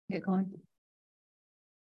Get going.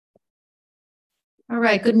 All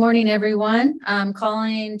right, good morning, everyone. I'm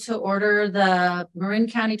calling to order the Marin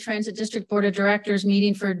County Transit District Board of Directors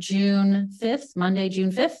meeting for June 5th, Monday,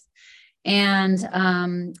 June 5th. And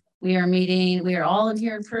we are all in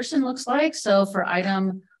here in person, looks like. So for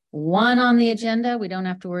item 1 on the agenda, we don't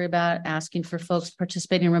have to worry about asking for folks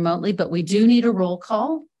participating remotely, but we do need a roll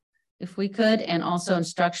call if we could, and also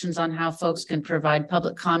instructions on how folks can provide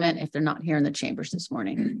public comment if they're not here in the chambers this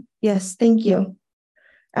morning. Yes, thank you.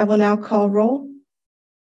 I will now call roll.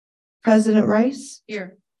 President Rice.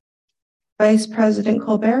 Here. Vice President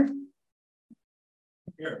Colbert.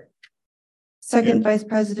 Here. Second Vice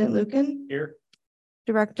President Lucan. Here.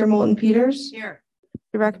 Director Moulton Peters. Here.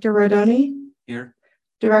 Director Rodoni. Here.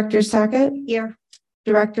 Director Sackett. Here.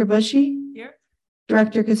 Director Bushy. Here.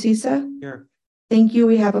 Director Casisa. Here. Thank you.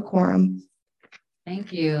 We have a quorum.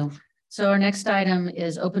 Thank you. So our next item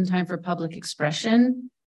is open time for public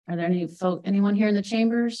expression. Are there anyone here in the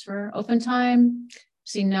chambers for open time?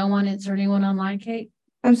 See no one. Is there anyone online, Kate?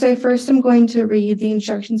 I'm sorry. First, I'm going to read the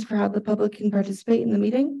instructions for how the public can participate in the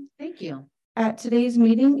meeting. Thank you. At today's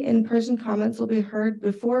meeting, in-person comments will be heard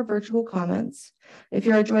before virtual comments. If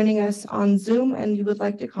you are joining us on Zoom and you would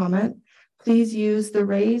like to comment, please use the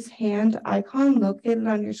raise hand icon located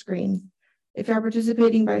on your screen. If you are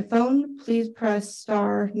participating by phone, please press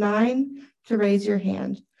 *9 to raise your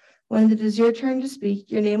hand. When it is your turn to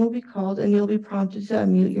speak, your name will be called and you'll be prompted to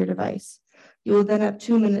unmute your device. You will then have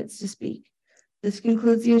 2 minutes to speak. This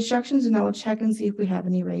concludes the instructions, and I will check and see if we have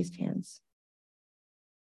any raised hands.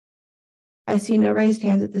 I see no raised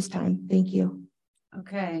hands at this time. Thank you.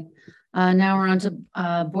 Okay. Now we're on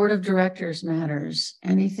to Board of Directors matters.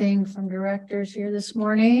 Anything from directors here this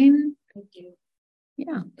morning? Thank you.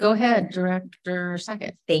 Yeah, go ahead, Director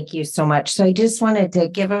Sackett. Thank you so much. So I just wanted to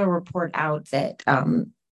give a report out that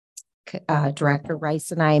Director Rice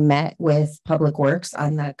and I met with Public Works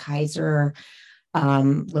on the Kaiser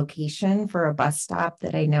location for a bus stop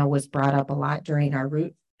that I know was brought up a lot during our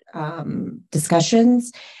route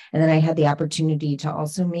discussions. And then I had the opportunity to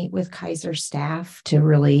also meet with Kaiser staff to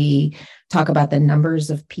really talk about the numbers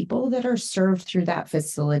of people that are served through that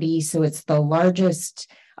facility. So it's the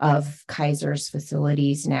largest of Kaiser's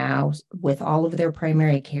facilities now, with all of their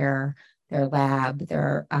primary care, their lab,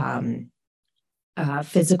 their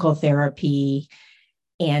physical therapy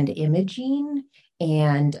and imaging.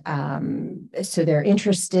 And so they're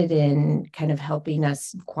interested in kind of helping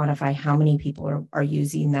us quantify how many people are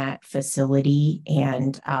using that facility,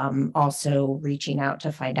 and also reaching out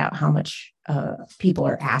to find out how much people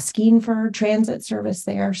are asking for transit service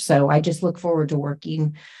there. So I just look forward to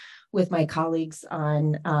working with my colleagues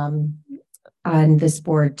on this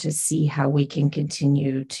board to see how we can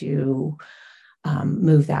continue to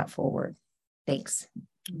move that forward. Thanks.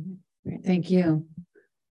 Great, thank you.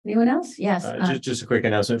 Anyone else? Yes. Just a quick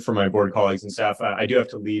announcement for my board colleagues and staff. I do have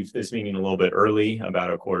to leave this meeting a little bit early,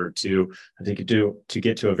 about 1:45. I think to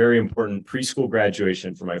get to a very important preschool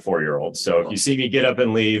graduation for my 4-year-old. So if you see me get up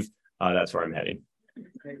and leave, that's where I'm heading.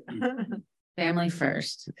 Family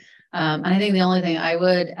first. And I think the only thing I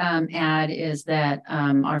would add is that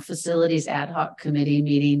our facilities ad hoc committee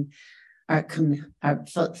meeting, our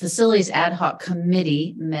facilities ad hoc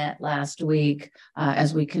committee met last week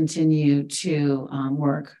as we continue to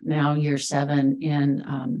work now year 7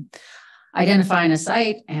 in identifying a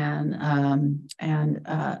site and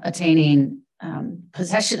attaining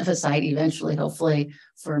possession of a site eventually, hopefully,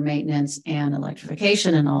 for maintenance and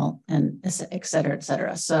electrification and all, and et cetera, et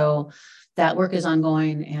cetera. So that work is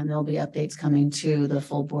ongoing, and there'll be updates coming to the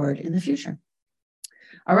full board in the future.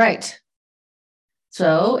 All right.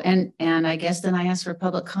 So, and I guess then I ask for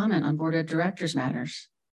public comment on Board of Directors matters.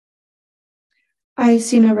 I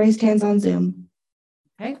see no raised hands on Zoom.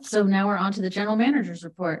 Okay, so now we're on to the General Manager's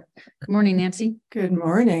report. Good morning, Nancy. Good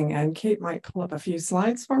morning. And Kate might pull up a few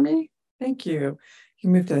slides for me. Thank you. You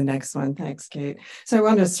can move to the next one. Thanks, Kate. So I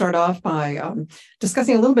wanted to start off by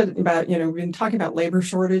discussing a little bit about, we've been talking about labor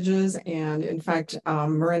shortages, and in fact,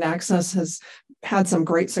 Marin Access has had some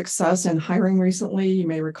great success in hiring recently. You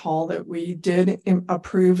may recall that we did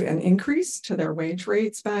approve an increase to their wage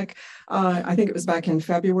rates back, I think it was back in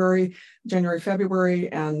January,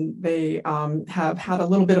 February, and they have had a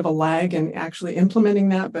little bit of a lag in actually implementing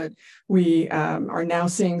that, but we are now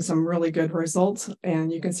seeing some really good results.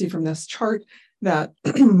 And you can see from this chart that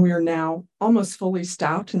we are now almost fully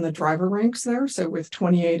staffed in the driver ranks there. So with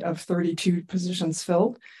 28 of 32 positions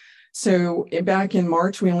filled. So back in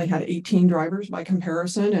March, we only had 18 drivers by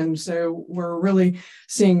comparison. And so we're really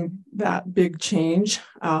seeing that big change,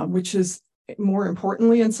 which is more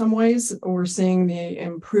importantly, in some ways, we're seeing the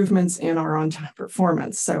improvements in our on-time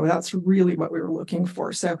performance. So that's really what we were looking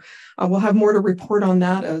for. So we'll have more to report on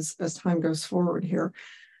that as time goes forward here.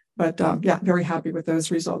 But yeah, very happy with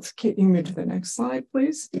those results. Kate, you can move to the next slide,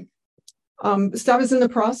 please. Staff is in the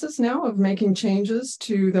process now of making changes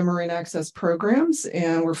to the Marin Access programs,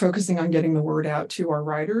 and we're focusing on getting the word out to our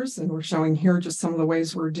riders. And we're showing here just some of the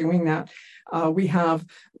ways we're doing that. We have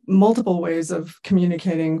multiple ways of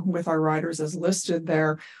communicating with our riders as listed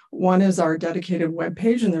there. One is our dedicated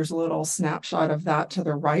webpage, and there's a little snapshot of that to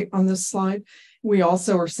the right on this slide. We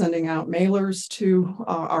also are sending out mailers to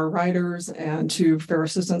our riders and to Fair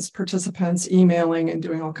Assistance participants, emailing and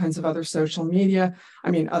doing all kinds of other social media,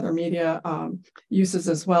 other media uses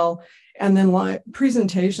as well. And then live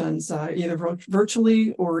presentations, either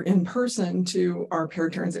virtually or in person to our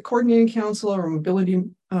Paratransit Coordinating Council or Mobility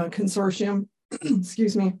Consortium,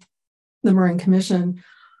 excuse me, the Marin Commission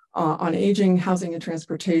on Aging, Housing and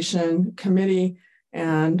Transportation Committee,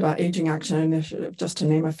 and Aging Action Initiative, just to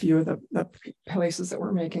name a few of the places that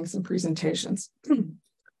we're making some presentations.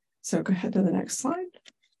 So go ahead to the next slide.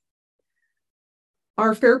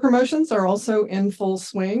 Our fare promotions are also in full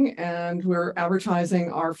swing, and we're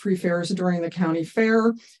advertising our free fares during the county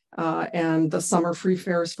fair and the summer free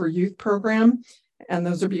fares for youth program. And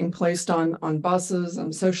those are being placed on buses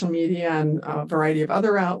and social media and a variety of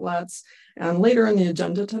other outlets. And later in the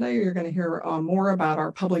agenda today, you're going to hear more about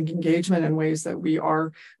our public engagement and ways that we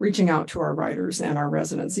are reaching out to our riders and our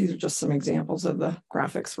residents. These are just some examples of the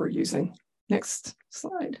graphics we're using. Next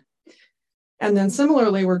slide. And then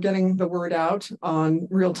similarly, we're getting the word out on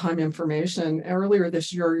real-time information. Earlier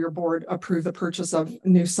this year, your board approved the purchase of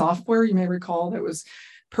new software. You may recall that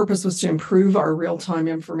purpose was to improve our real-time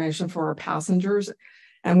information for our passengers.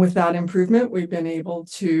 And with that improvement, we've been able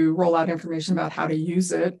to roll out information about how to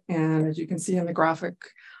use it. And as you can see in the graphic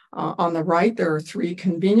on the right, there are 3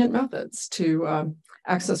 convenient methods to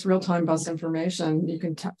access real-time bus information. You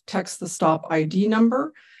can text the stop ID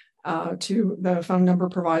number to the phone number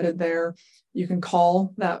provided there. You can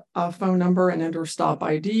call that phone number and enter stop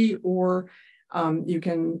ID, or you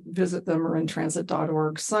can visit the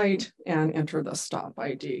marintransit.org site and enter the stop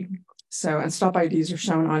ID. So, and stop IDs are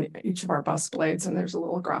shown on each of our bus blades, and there's a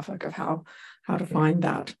little graphic of how to find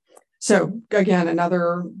that. So again,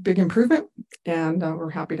 another big improvement, and we're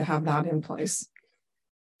happy to have that in place.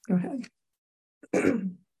 Go ahead.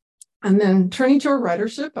 And then turning to our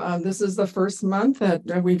ridership, this is the first month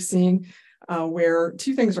that we've seen where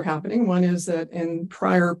 2 things are happening. One is that in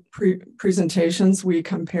prior presentations, we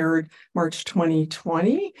compared March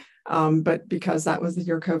 2020, but because that was the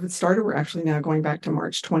year COVID started, we're actually now going back to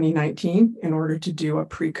March 2019 in order to do a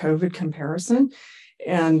pre-COVID comparison.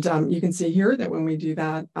 And you can see here that when we do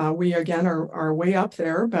that, we again are way up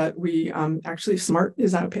there, but we actually SMART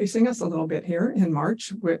is outpacing us a little bit here in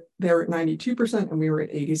March. They're at 92% and we were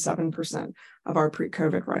at 87% of our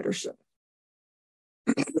pre-COVID ridership.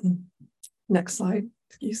 Next slide,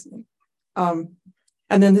 excuse me. And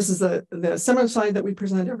then this is the similar slide that we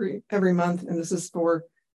present every month, and this is for,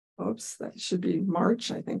 oops, that should be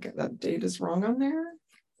March. I think that date is wrong on there.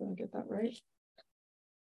 Did I get that right?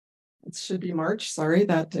 It should be March. Sorry,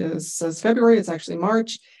 that says February. It's actually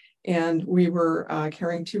March, and we were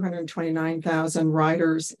carrying 229,000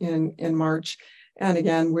 riders in March. And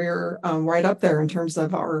again, we're right up there in terms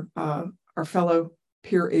of our fellow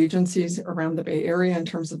peer agencies around the Bay Area in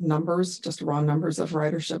terms of numbers, just raw numbers of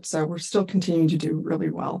ridership. So we're still continuing to do really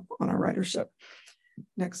well on our ridership.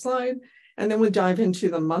 Next slide. And then we dive into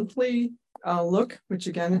the monthly look, which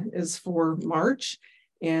again is for March.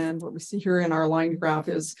 And what we see here in our line graph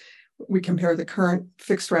is we compare the current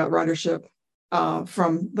fixed route ridership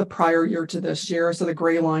from the prior year to this year. So the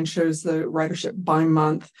gray line shows the ridership by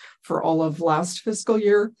month for all of last fiscal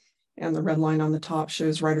year. And the red line on the top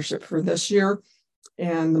shows ridership for this year.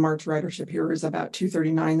 And the March ridership here is about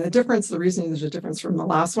 239. The reason there's a difference from the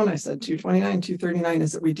last one, I said 229, 239,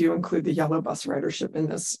 is that we do include the yellow bus ridership in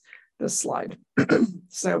this slide.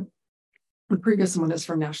 So the previous one is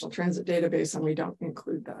from National Transit Database, and we don't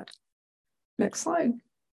include that. Next slide.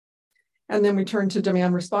 And then we turn to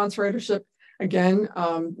demand response ridership. Again,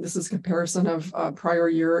 this is comparison of prior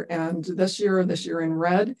year and this year in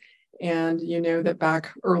red. And you know that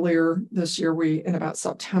back earlier this year, in about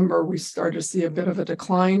September, we started to see a bit of a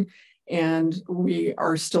decline, and we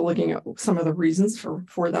are still looking at some of the reasons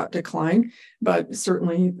for that decline. But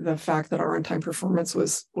certainly the fact that our on-time performance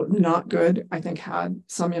was not good, I think had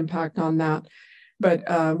some impact on that. But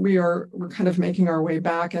we're kind of making our way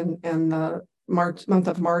back, and the month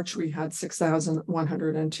of March, we had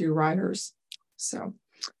 6,102 riders. So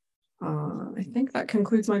I think that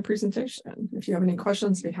concludes my presentation. If you have any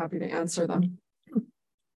questions, I'd be happy to answer them.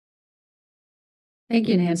 Thank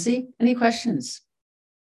you, Nancy. Any questions?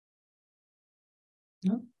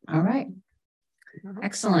 No? All right.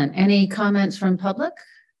 Excellent. Any comments from public?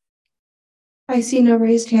 I see no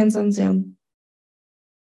raised hands on Zoom.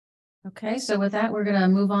 Okay, so with that, we're going to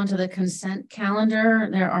move on to the consent calendar.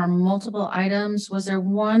 There are multiple items. Was there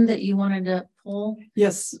one that you wanted to pull?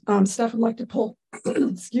 Yes, staff would like to pull,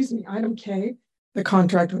 excuse me, item K, the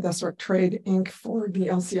contract with SREC Trade Inc. for the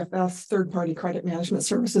LCFS third-party credit management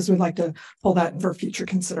services. We'd like to pull that for future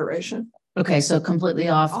consideration. Okay, so completely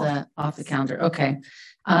off the calendar. Okay.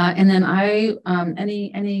 And then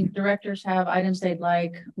any directors have items they'd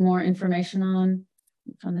like more information on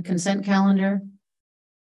from the consent calendar?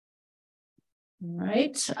 All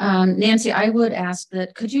right. Nancy, I would ask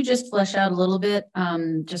that, could you just flesh out a little bit,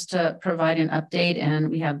 just to provide an update? And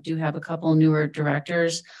we do have a couple newer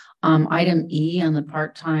directors. Item E on the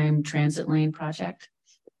part-time transit lane project.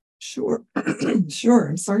 Sure. Sure.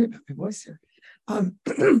 I'm sorry about my voice here.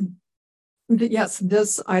 Yes,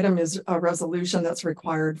 this item is a resolution that's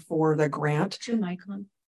required for the grant. Is your mic on?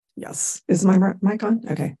 Yes. Is my mic on?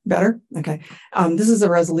 Okay. Better. Okay. This is a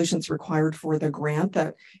resolution that's required for the grant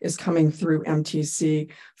that is coming through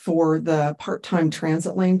MTC for the part-time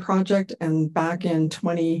transit lane project. And back in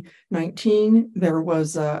 2019, there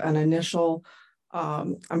was an initial,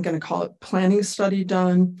 I'm going to call it planning study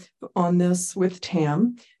done on this with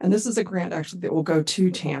TAM. And this is a grant actually that will go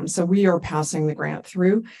to TAM. So we are passing the grant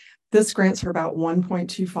through. This grant's for about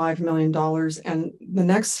 $1.25 million. And the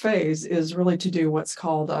next phase is really to do what's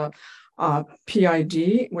called a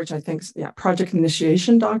PID, which I think is project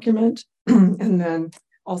initiation document. And then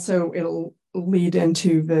also it'll lead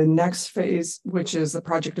into the next phase, which is the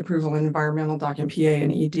project approval and environmental document, PA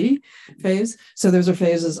and ED phase. So those are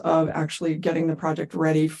phases of actually getting the project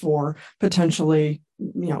ready for potentially,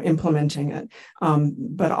 implementing it.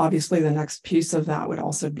 But obviously the next piece of that would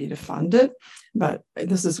also be to fund it. But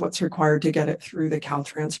this is what's required to get it through the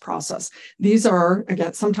Caltrans process. These are,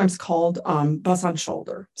 again, sometimes called bus on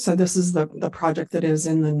shoulder. So this is the project that is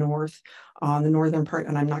in the northern part,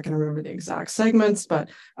 and I'm not going to remember the exact segments, but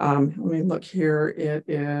let me look here. It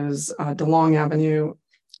is DeLong Avenue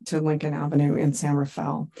to Lincoln Avenue in San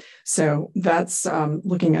Rafael. So that's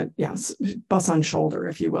looking at, yes, bus on shoulder,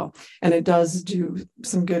 if you will. And it does do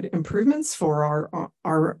some good improvements for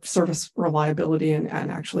our service reliability and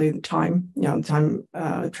actually time,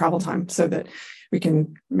 travel time, so that we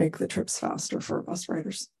can make the trips faster for bus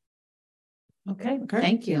riders. Okay.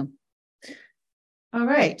 Thank you. All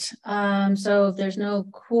right. So if there's no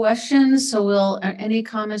questions, so any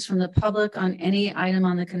comments from the public on any item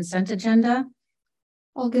on the consent agenda?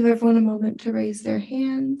 I'll give everyone a moment to raise their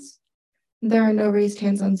hands. There are no raised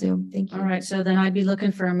hands on Zoom. Thank you. All right. So then I'd be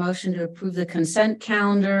looking for a motion to approve the consent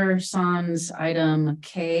calendar sans item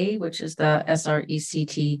K, which is the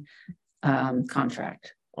SRECT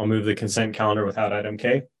contract. I'll move the consent calendar without item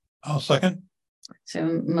K. I'll second.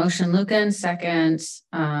 So motion Lucan, second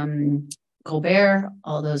Colbert.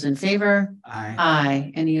 All those in favor? Aye.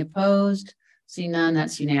 Aye. Any opposed? See none.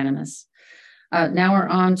 That's unanimous. Now we're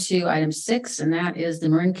on to item 6, and that is the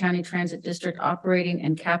Marin County Transit District operating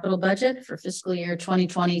and capital budget for fiscal year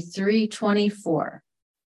 2023-24.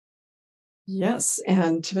 Yes,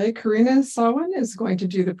 and today Karina Sawan is going to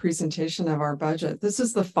do the presentation of our budget. This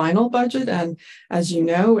is the final budget, and as you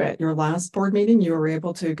know, at your last board meeting, you were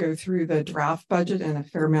able to go through the draft budget in a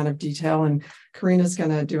fair amount of detail, and Karina's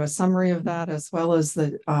going to do a summary of that, as well as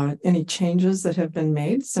the any changes that have been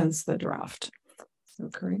made since the draft. So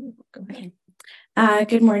Karina, go ahead.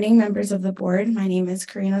 Good morning, members of the board. My name is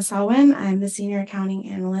Karina Salwin. I'm the Senior Accounting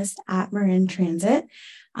Analyst at Marin Transit.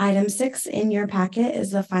 Item 6 in your packet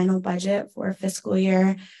is the final budget for fiscal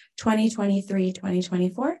year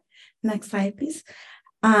 2023-2024. Next slide, please.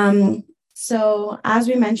 So as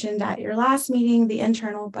we mentioned at your last meeting, the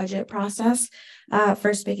internal budget process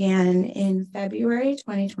first began in February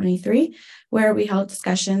 2023, where we held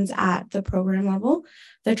discussions at the program level.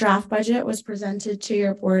 The draft budget was presented to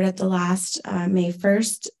your board at the last May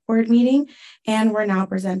 1st board meeting, and we're now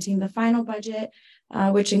presenting the final budget,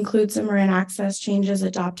 which includes the Marin Access changes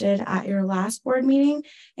adopted at your last board meeting,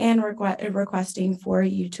 and requesting for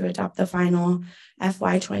you to adopt the final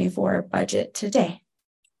FY24 budget today.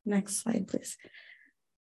 Next slide, please.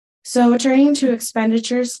 So turning to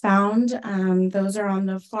expenditures found, those are on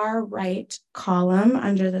the far right column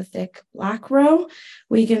under the thick black row.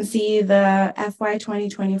 We can see the FY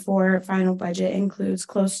 2024 final budget includes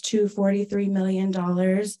close to $43 million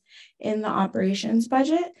in the operations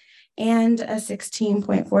budget. and a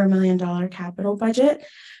 $16.4 million capital budget.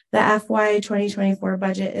 The FY 2024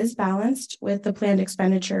 budget is balanced with the planned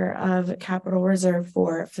expenditure of capital reserve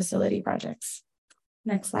for facility projects.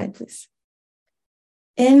 Next slide, please.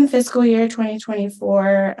 In fiscal year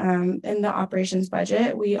 2024, in the operations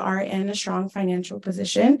budget, we are in a strong financial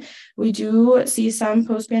position. We do see some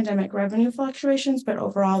post-pandemic revenue fluctuations, but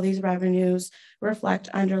overall, these revenues reflect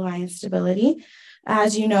underlying stability.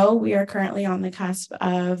 As you know, we are currently on the cusp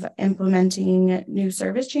of implementing new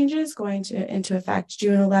service changes going into effect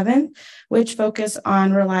June 11th, which focus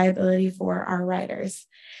on reliability for our riders.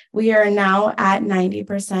 We are now at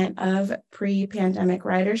 90% of pre-pandemic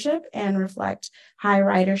ridership and reflect high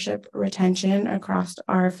ridership retention across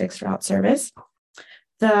our fixed route service.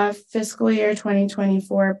 The fiscal year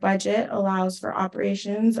 2024 budget allows for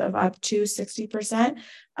operations of up to 60%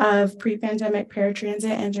 of pre-pandemic paratransit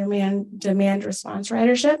and demand response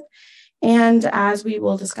ridership. And as we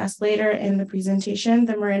will discuss later in the presentation,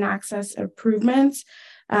 the Marin access improvements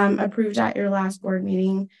approved at your last board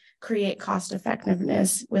meeting create cost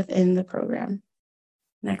effectiveness within the program.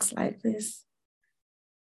 Next slide, please.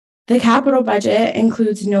 The capital budget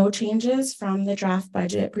includes no changes from the draft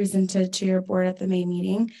budget presented to your board at the May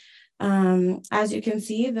meeting. As you can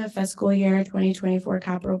see, the fiscal year 2024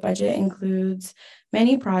 capital budget includes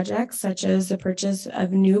many projects, such as the purchase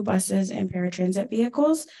of new buses and paratransit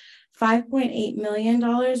vehicles, $5.8 million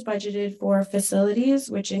budgeted for facilities,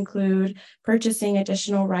 which include purchasing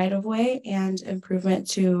additional right-of-way and improvement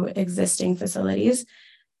to existing facilities.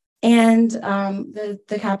 And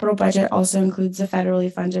the capital budget also includes a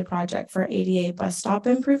federally funded project for ADA bus stop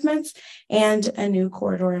improvements and a new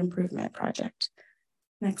corridor improvement project.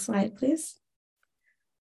 Next slide, please.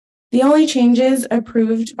 The only changes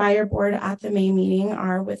approved by your board at the May meeting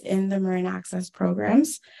are within the Marin Access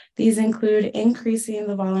programs. These include increasing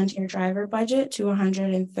the volunteer driver budget to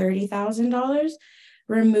 $130,000,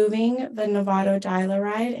 removing the Novato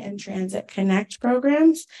Dial-A-Ride and Transit Connect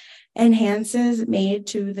programs, enhances made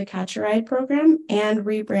to the Catch-A-Ride program, and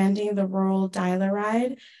rebranding the Rural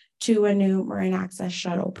Dial-A-Ride to a new Marin Access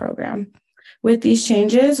Shuttle program. With these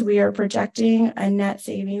changes, we are projecting a net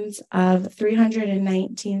savings of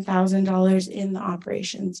 $319,000 in the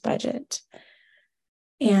operations budget.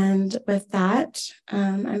 And with that,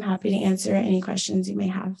 I'm happy to answer any questions you may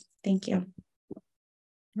have. Thank you.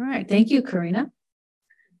 All right. Thank you, Karina.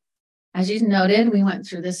 As you noted, we went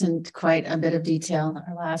through this in quite a bit of detail in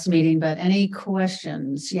our last meeting, but any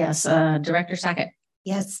questions? Yes, Director Sackett.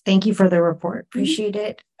 Yes, thank you for the report. Appreciate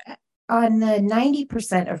it. On the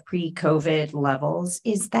 90% of pre-COVID levels,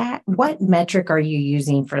 what metric are you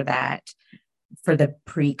using for that, for the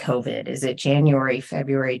pre-COVID? Is it January,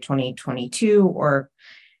 February 2022, or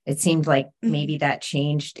it seemed like maybe that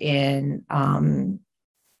changed in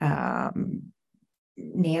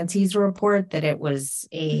Nancy's report, that it was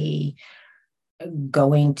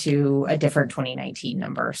going to a different 2019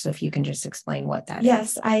 number. So if you can just explain what that is.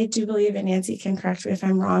 Yes, I do believe, and Nancy can correct me if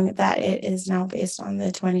I'm wrong, that it is now based on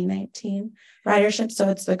the 2019 ridership. So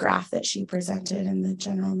it's the graph that she presented in the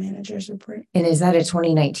general manager's report. And is that a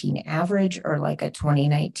 2019 average or like a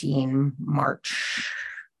 2019 March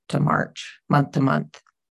to March, month to month?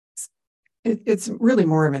 It's really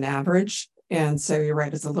more of an average. And so you're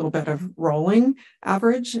right, it's a little bit of rolling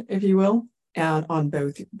average, if you will, and on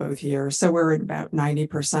both years. So we're at about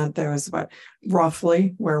 90%. That was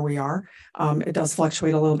roughly where we are. It does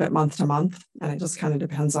fluctuate a little bit month to month, and it just kind of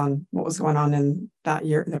depends on what was going on in that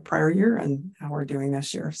year, the prior year, and how we're doing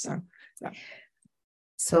this year. So, yeah.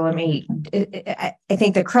 So I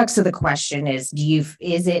think the crux of the question is,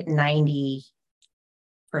 is it 90%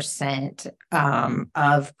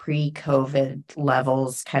 of pre-COVID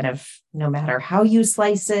levels, kind of no matter how you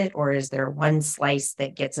slice it, or is there one slice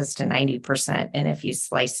that gets us to 90%? And if you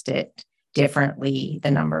sliced it differently,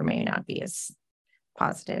 the number may not be as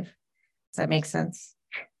positive. Does that make sense?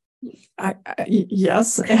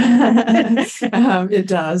 Yes, it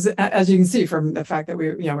does. As you can see from the fact that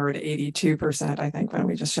we're at 82%, I think, when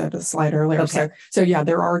we just showed a slide earlier. Okay. So yeah,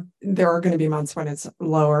 there are going to be months when it's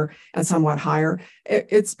lower and somewhat higher.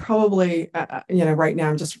 It's probably, right now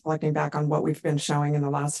I'm just reflecting back on what we've been showing in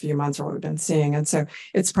the last few months, or what we've been seeing. And so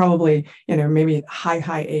it's probably, maybe high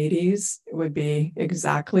 80s would be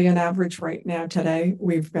exactly an average right now today.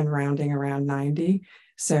 We've been rounding around 90.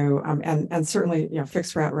 So, and certainly,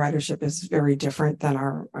 fixed route ridership is very different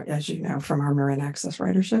than as you know, from our Marin Access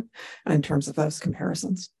ridership in terms of those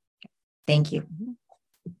comparisons. Thank you.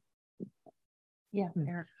 Yeah,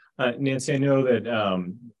 Eric. Nancy, I know that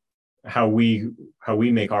how we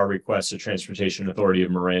make our request to Transportation Authority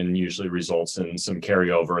of Marin usually results in some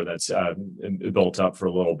carryover that's built up for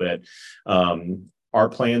a little bit. our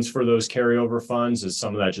plans for those carryover funds? Is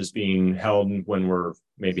some of that just being held when we're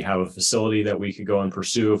maybe have a facility that we could go and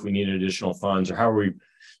pursue if we need additional funds, or how are we,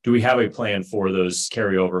 do we have a plan for those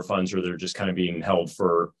carryover funds, or they're just kind of being held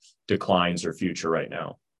for declines or future right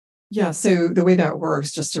now? Yeah, so the way that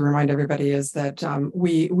works, just to remind everybody, is that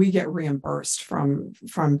we get reimbursed from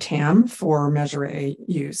TAM for Measure A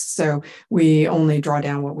use. So we only draw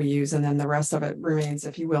down what we use, and then the rest of it remains,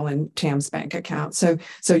 if you will, in TAM's bank account. So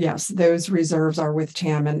yes, those reserves are with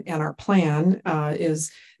TAM, and our plan is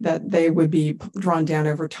that they would be drawn down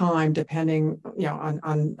over time, depending,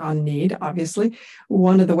 on need. Obviously,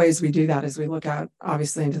 one of the ways we do that is we look out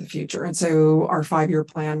obviously into the future. And so our 5-year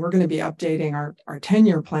plan, we're going to be updating our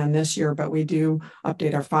 10-year plan this year, but we do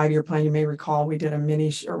update our 5-year plan. You may recall we did a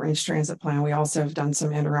mini range transit plan. We also have done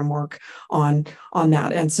some interim work on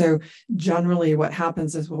that. And so generally what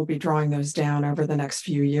happens is we'll be drawing those down over the next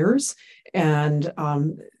few years. And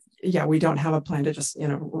we don't have a plan to just,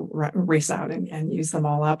 race out and use them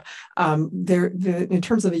all up. In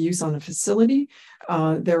terms of the use on the facility,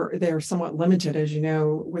 they're somewhat limited, as you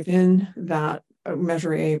know, within that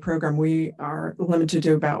Measure A program. We are limited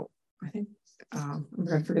to about, I think, I'm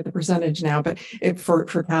going to forget the percentage now, but for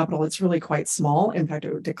capital, it's really quite small. In fact,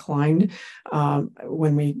 it declined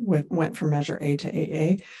when we went from Measure A to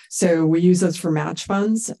AA. So we use those for match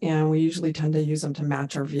funds, and we usually tend to use them to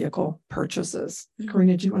match our vehicle purchases.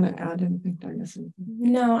 Karina, do you want to add anything? Did I miss anything?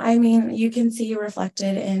 No, I mean, you can see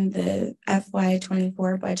reflected in the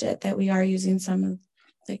FY24 budget that we are using some of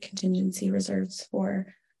the contingency reserves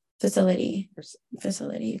for facility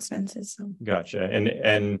expenses. So. Gotcha.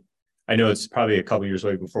 And I know it's probably a couple of years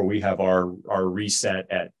away before we have our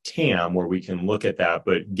reset at TAM where we can look at that.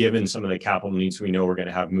 But given some of the capital needs we know we're going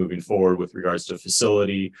to have moving forward with regards to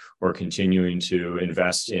facility or continuing to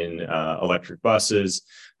invest in electric buses,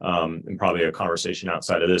 and probably a conversation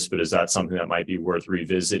outside of this, but is that something that might be worth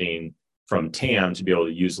revisiting from TAM to be able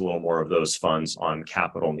to use a little more of those funds on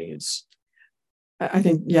capital needs? I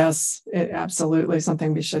think, yes, it absolutely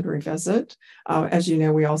something we should revisit. As you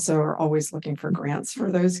know, we also are always looking for grants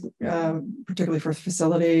for those, particularly for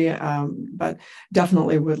facility, but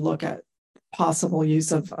definitely would look at possible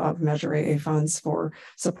use of Measure AA funds for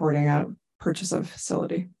supporting a purchase of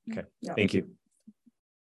facility. Okay, Thank you.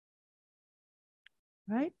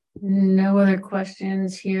 All right. No other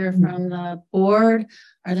questions here from the board.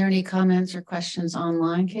 Are there any comments or questions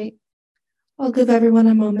online, Kate? I'll give everyone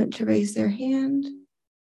a moment to raise their hand.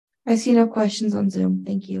 I see no questions on Zoom.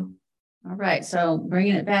 Thank you. All right, so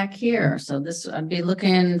bringing it back here. So this, I'd be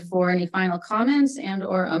looking for any final comments and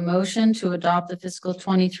or a motion to adopt the fiscal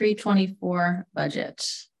 23-24 budget.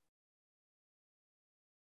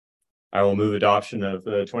 I will move adoption of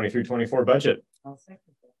the 23-24 budget.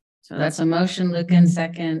 So that's a motion, Lucan,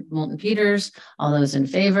 second, Moulton Peters. All those in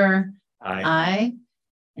favor? Aye. Aye.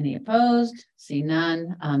 Any opposed? See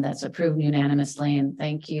none. That's approved unanimously. And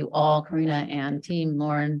thank you all, Karina and team,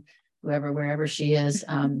 Lauren, wherever she is,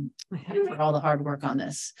 for all the hard work on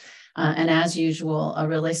this. And as usual, a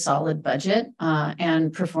really solid budget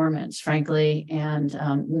and performance, frankly, and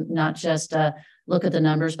not just look at the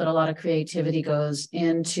numbers, but a lot of creativity goes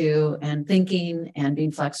into and thinking and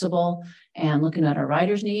being flexible and looking at our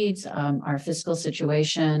riders' needs, our fiscal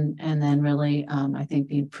situation, and then really, I think,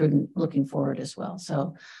 being prudent looking forward as well.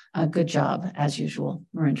 So good job, as usual,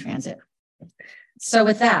 Marin Transit. So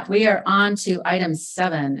with that, we are on to item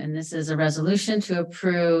 7, and this is a resolution to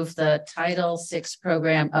approve the Title VI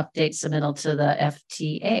program update submittal to the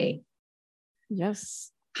FTA.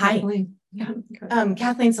 Yes. Hi. Kathleen. Yeah.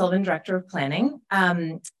 Kathleen Sullivan, Director of Planning.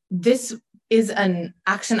 This is an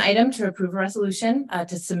action item to approve a resolution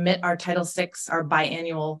to submit our Title VI, our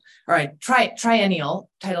biannual or triennial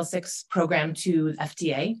Title VI program to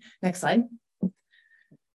FTA. Next slide.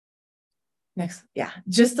 Next, yeah,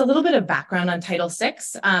 just a little bit of background on Title VI.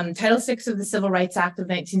 Title VI of the Civil Rights Act of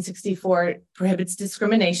 1964 prohibits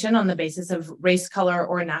discrimination on the basis of race, color,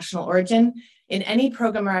 or national origin in any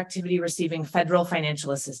program or activity receiving federal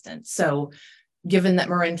financial assistance. So given that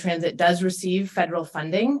Marin Transit does receive federal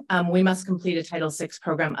funding, we must complete a Title VI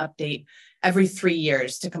program update every 3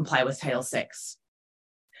 years to comply with Title VI.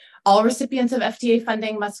 All recipients of FTA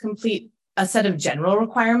funding must complete a set of general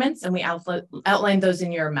requirements, and we outlined those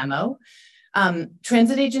in your memo.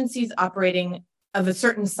 Transit agencies operating of a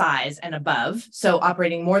certain size and above, so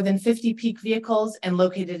operating more than 50 peak vehicles and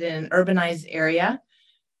located in an urbanized area,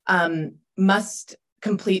 must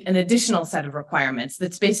complete an additional set of requirements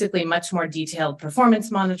that's basically much more detailed performance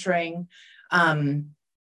monitoring. Our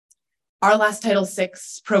last Title VI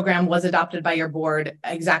program was adopted by your board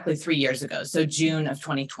exactly 3 years ago, so June of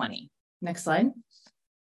 2020. Next slide.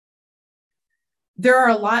 There are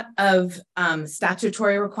a lot of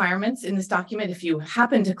statutory requirements in this document. If you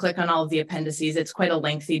happen to click on all of the appendices, it's quite a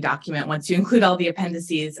lengthy document once you include all the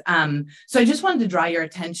appendices. So I just wanted to draw your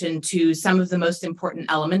attention to some of the most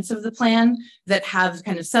important elements of the plan that have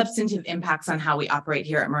kind of substantive impacts on how we operate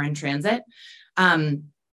here at Marin Transit. And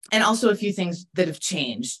also a few things that have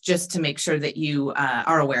changed, just to make sure that you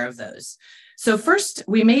are aware of those. So first,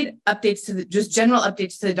 we made updates to just general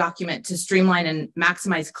updates to the document to streamline and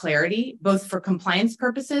maximize clarity, both for compliance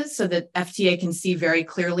purposes, so that FTA can see very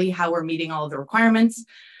clearly how we're meeting all of the requirements,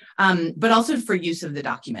 but also for use of the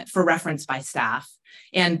document, for reference by staff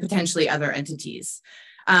and potentially other entities.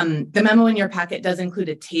 The memo in your packet does include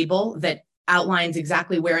a table that outlines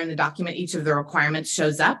exactly where in the document each of the requirements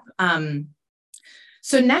shows up.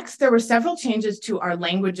 So next, there were several changes to our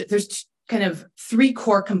language. There's kind of three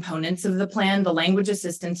core components of the plan: the language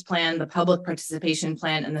assistance plan, the public participation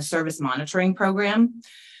plan, and the service monitoring program.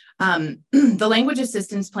 The language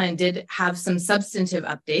assistance plan did have some substantive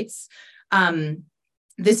updates.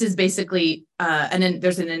 This is basically,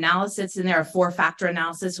 there's an analysis in there, a 4-factor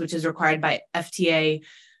analysis, which is required by FTA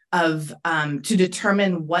to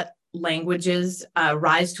determine what languages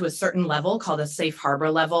rise to a certain level called a safe harbor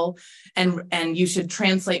level, and you should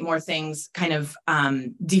translate more things kind of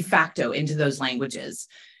de facto into those languages.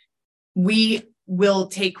 We will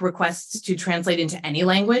take requests to translate into any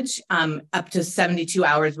language up to 72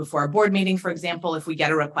 hours before a board meeting. For example, if we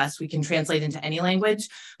get a request, we can translate into any language,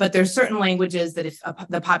 but there's certain languages that if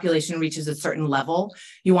the population reaches a certain level,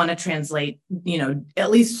 you want to translate,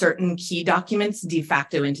 at least certain key documents de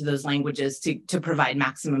facto into those languages to provide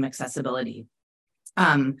maximum accessibility.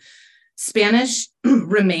 Spanish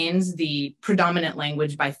remains the predominant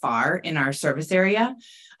language by far in our service area,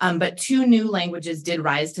 but 2 new languages did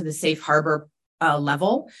rise to the safe harbor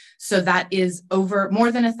level. So that is over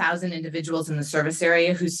more than 1,000 individuals in the service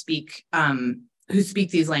area who speak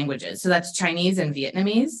these languages. So that's Chinese and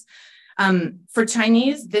Vietnamese. For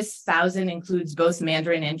Chinese, this 1,000 includes both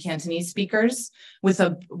Mandarin and Cantonese speakers, with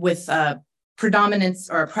a predominance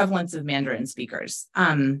or a prevalence of Mandarin speakers.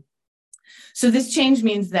 So this change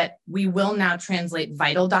means that we will now translate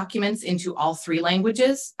vital documents into all 3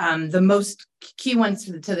 languages. The most key ones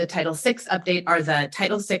to the Title VI update are the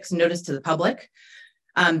Title VI Notice to the Public,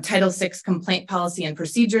 Title VI Complaint Policy and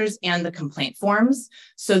Procedures, and the complaint forms.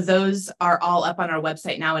 So those are all up on our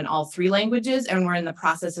website now in all 3 languages, and we're in the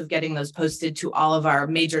process of getting those posted to all of our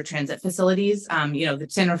major transit facilities, the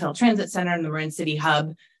San Rafael Transit Center and the Marin City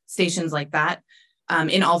Hub, stations like that,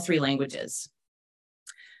 in all 3 languages.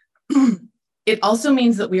 It also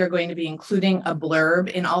means that we are going to be including a blurb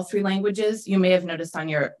in all 3 languages. You may have noticed on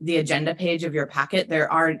the agenda page of your packet,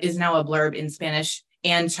 is now a blurb in Spanish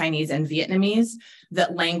and Chinese and Vietnamese,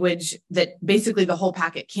 that basically the whole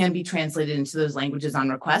packet can be translated into those languages on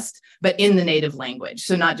request, but in the native language.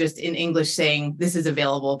 So not just in English saying this is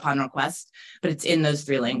available upon request, but it's in those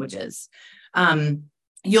 3 languages.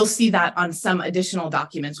 You'll see that on some additional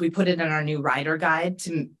documents. We put it in our new rider guide.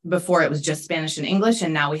 Before it was just Spanish and English,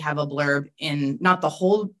 and now we have a blurb in, not the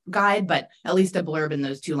whole guide, but at least a blurb in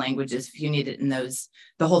those 2 languages if you need it in those,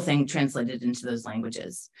 the whole thing translated into those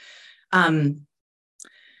languages.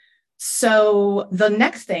 So the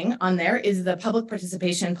next thing on there is the public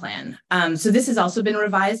participation plan. So this has also been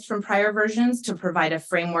revised from prior versions to provide a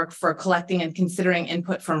framework for collecting and considering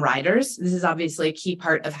input from riders. This is obviously a key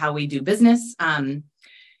part of how we do business.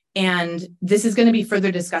 And this is going to be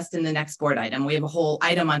further discussed in the next board item. We have a whole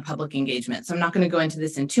item on public engagement. So I'm not going to go into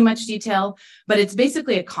this in too much detail, but it's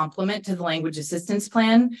basically a complement to the language assistance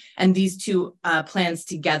plan. And these 2 plans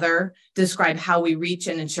together describe how we reach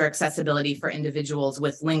and ensure accessibility for individuals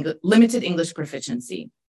with limited English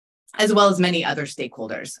proficiency, as well as many other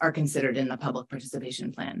stakeholders are considered in the public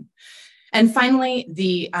participation plan. And finally,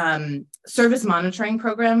 the service monitoring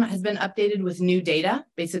program has been updated with new data,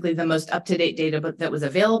 basically the most up-to-date data that was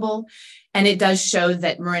available. And it does show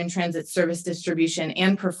that Marin Transit service distribution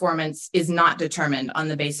and performance is not determined on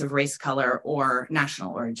the basis of race, color, or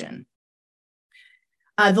national origin.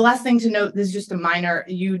 The last thing to note, this is just a minor,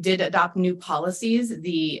 you did adopt new policies,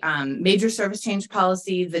 the major service change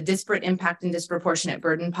policy, the disparate impact and disproportionate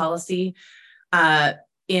burden policy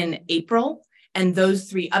in April. And those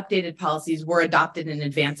 3 updated policies were adopted in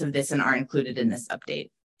advance of this and are included in this update.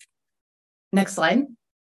 Next slide.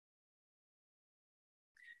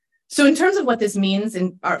 So in terms of what this means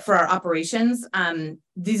for our operations,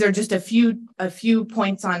 these are just a few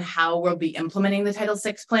points on how we'll be implementing the Title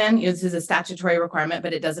VI plan. This is a statutory requirement,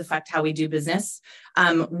 but it does affect how we do business.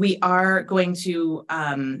 We are going to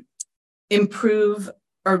improve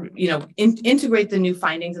integrate the new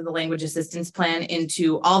findings of the language assistance plan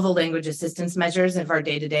into all the language assistance measures of our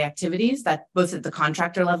day-to-day activities, that both at the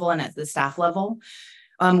contractor level and at the staff level.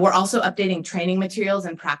 We're also updating training materials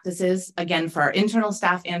and practices, again, for our internal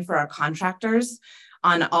staff and for our contractors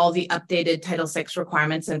on all the updated Title VI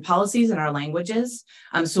requirements and policies in our languages.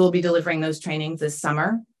 So we'll be delivering those trainings this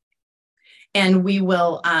summer. And we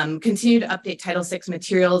will continue to update Title VI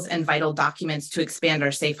materials and vital documents to expand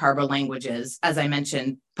our safe harbor languages, as I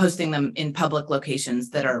mentioned, posting them in public locations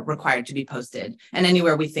that are required to be posted and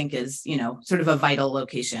anywhere we think is, sort of a vital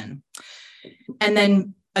location. And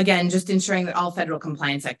then again, just ensuring that all federal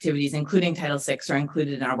compliance activities, including Title VI, are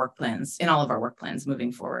included in our work plans, in all of our work plans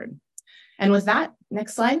moving forward. And with that,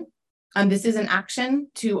 next slide. This is an action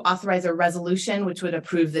to authorize a resolution which would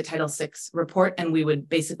approve the Title VI report, and we would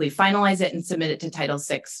basically finalize it and submit it to Title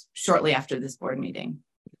VI shortly after this board meeting.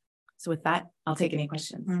 So with that, I'll take any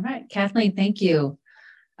questions. All right, Kathleen, thank you.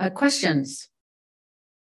 Questions?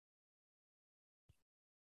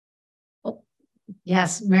 Oh,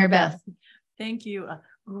 yes, Mary Beth. Thank you.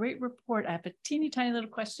 Great report. I have a teeny tiny little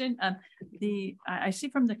question. I see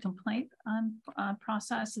from the complaint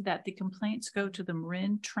process that the complaints go to the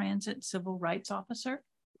Marin Transit Civil Rights Officer.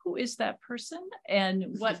 Who is that person, and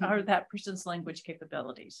what are that person's language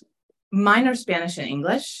capabilities? Mine are Spanish and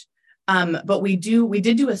English, but we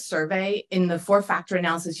did do a survey in the 4-factor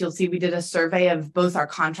analysis. You'll see we did a survey of both our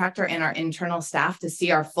contractor and our internal staff to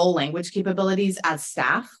see our full language capabilities as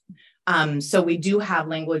staff. So we do have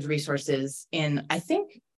language resources in, I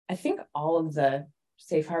think all of the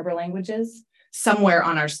safe harbor languages somewhere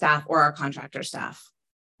on our staff or our contractor staff.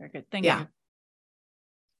 Very good. Thank you.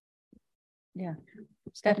 Yeah.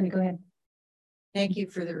 Stephanie, go ahead. Thank you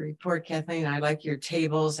for the report, Kathleen. I like your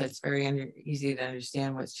tables. It's very easy to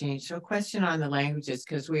understand what's changed. So a question on the languages,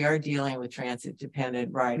 because we are dealing with transit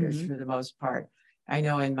dependent riders for the most part. I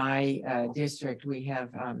know in my district, we have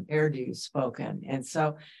Urdu spoken. And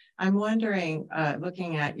so I'm wondering,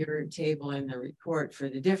 looking at your table in the report for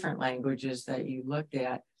the different languages that you looked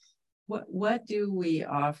at, what do we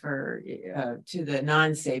offer to the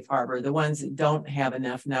non-safe harbor, the ones that don't have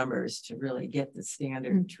enough numbers to really get the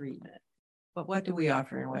standard treatment? But what do we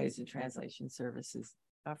offer in ways of translation services?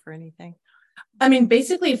 Offer anything? I mean,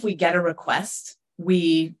 basically, if we get a request,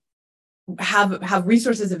 we have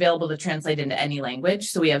resources available to translate into any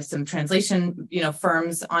language. So we have some translation,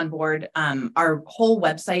 firms on board. Our whole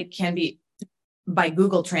website can be by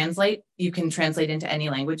Google Translate. You can translate into any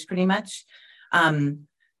language pretty much.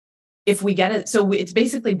 If we get it, so it's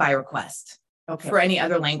basically by request for any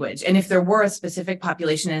other language. And if there were a specific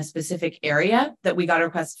population in a specific area that we got a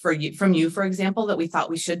request from you, for example, that we thought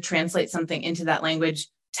we should translate something into that language,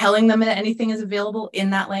 telling them that anything is available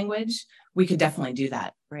in that language, we could definitely do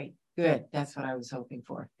that. Great. Good. That's what I was hoping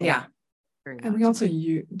for. Yeah. And we also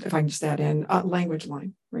use, if I can just add in, language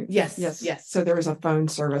line, right? Yes. So there is a phone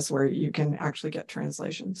service where you can actually get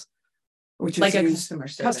translations, which is like a customer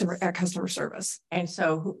service. Customer service. And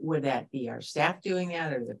so would that be our staff doing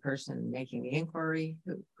that, or the person making the inquiry?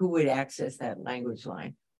 Who would access that language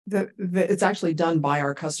line? It's actually done by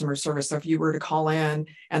our customer service. So if you were to call in,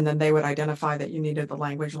 and then they would identify that you needed the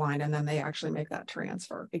language line, and then they actually make that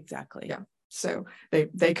transfer. Exactly. Yeah. So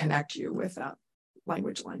they connect you with that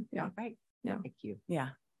language line. Yeah. Right. Yeah. Thank you. Yeah.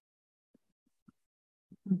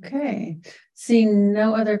 Okay. Seeing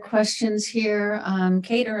no other questions here.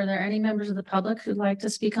 Kate, are there any members of the public who'd like to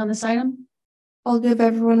speak on this item? I'll give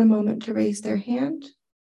everyone a moment to raise their hand.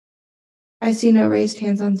 I see no raised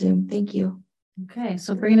hands on Zoom. Thank you. Okay,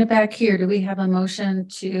 so bringing it back here, do we have a motion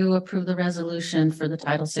to approve the resolution for the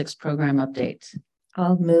Title VI program update?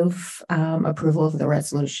 I'll move approval of the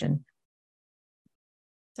resolution.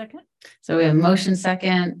 Second. So we have motion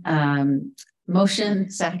second,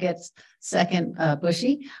 second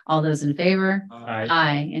Bushy. All those in favor?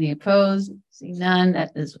 Aye. Any opposed? See none.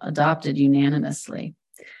 That is adopted unanimously.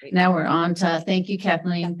 Now we're on to, thank you,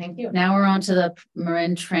 Kathleen. Thank you. Now we're on to the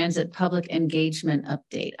Marin Transit Public Engagement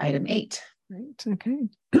Update, item 8. Right. Okay.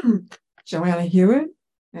 Joanna Hewitt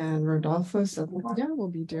and Rodolfo Sylvia will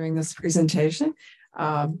be doing this presentation.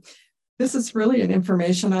 This is really an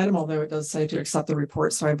information item, although it does say to accept the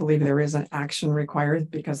report. So I believe there is an action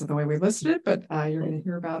required because of the way we listed it, but you're going to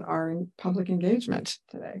hear about our public engagement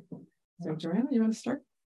today. So Joanna, you want to start?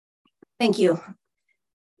 Thank you.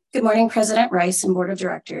 Good morning, President Rice and Board of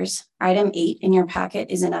Directors. Item 8 in your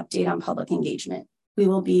packet is an update on public engagement. We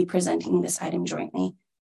will be presenting this item jointly.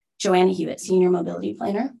 Joanna Hewitt, Senior Mobility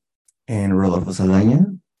Planner. And Rodolfo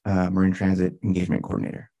Saldana, Marin Transit Engagement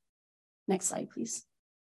Coordinator. Next slide, please.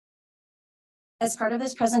 As part of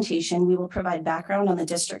this presentation, we will provide background on the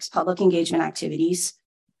district's public engagement activities,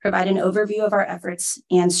 provide an overview of our efforts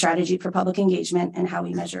and strategy for public engagement and how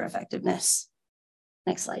we measure effectiveness.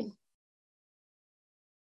 Next slide.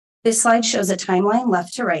 This slide shows a timeline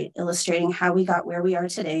left to right, illustrating how we got where we are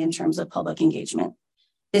today in terms of public engagement.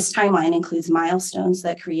 This timeline includes milestones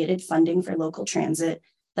that created funding for local transit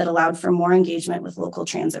that allowed for more engagement with local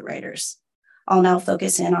transit riders. I'll now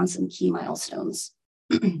focus in on some key milestones.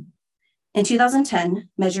 In 2010,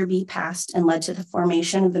 Measure B passed and led to the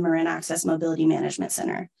formation of the Marin Access Mobility Management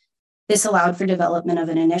Center. This allowed for development of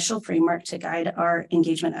an initial framework to guide our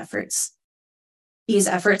engagement efforts. These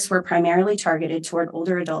efforts were primarily targeted toward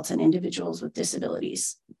older adults and individuals with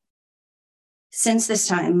disabilities. Since this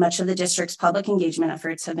time, much of the district's public engagement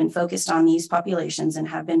efforts have been focused on these populations and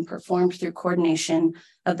have been performed through coordination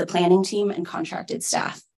of the planning team and contracted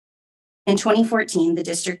staff. In 2014, the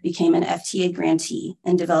district became an FTA grantee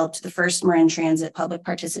and developed the first Marin Transit public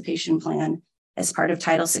participation plan as part of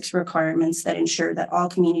Title VI requirements that ensure that all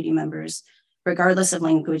community members, regardless of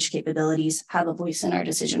language capabilities, have a voice in our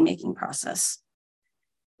decision-making process.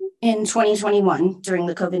 In 2021, during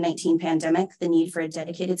the COVID-19 pandemic, the need for a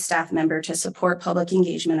dedicated staff member to support public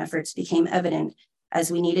engagement efforts became evident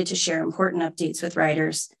as we needed to share important updates with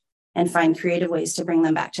riders and find creative ways to bring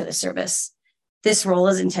them back to the service. This role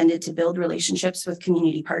is intended to build relationships with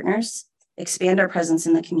community partners, expand our presence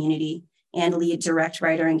in the community, and lead direct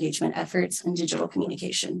rider engagement efforts and digital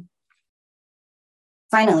communication.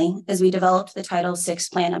 Finally, as we developed the Title VI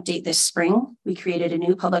plan update this spring, we created a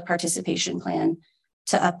new public participation plan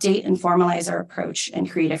to update and formalize our approach and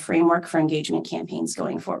create a framework for engagement campaigns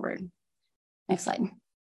going forward. Next slide.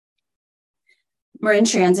 Marin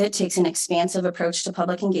Transit takes an expansive approach to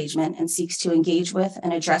public engagement and seeks to engage with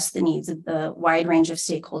and address the needs of the wide range of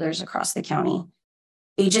stakeholders across the county.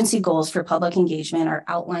 Agency goals for public engagement are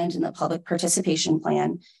outlined in the public participation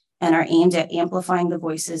plan and are aimed at amplifying the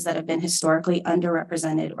voices that have been historically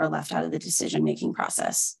underrepresented or left out of the decision-making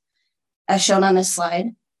process. As shown on this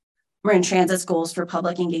slide, Marin Transit's goals for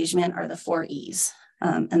public engagement are the 4 E's,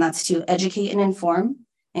 and that's to educate and inform,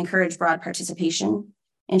 encourage broad participation,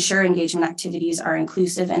 ensure engagement activities are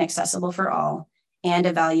inclusive and accessible for all, and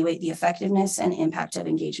evaluate the effectiveness and impact of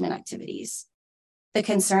engagement activities. The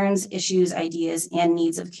concerns, issues, ideas, and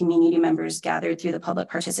needs of community members gathered through the public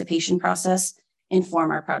participation process inform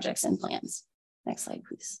our projects and plans. Next slide,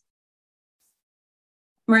 please.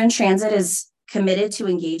 Marin Transit is committed to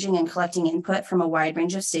engaging and collecting input from a wide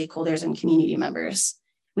range of stakeholders and community members.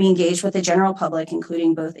 We engage with the general public,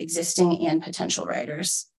 including both existing and potential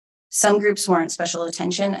riders. Some groups warrant special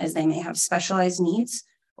attention as they may have specialized needs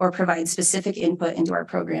or provide specific input into our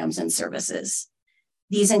programs and services.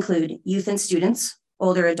 These include youth and students,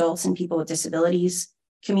 older adults and people with disabilities,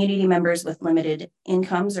 community members with limited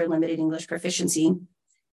incomes or limited English proficiency,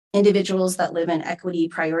 individuals that live in equity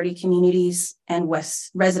priority communities, and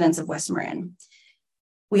residents of West Marin.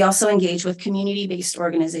 We also engage with community-based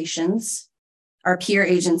organizations, our peer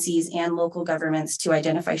agencies, and local governments to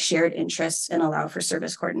identify shared interests and allow for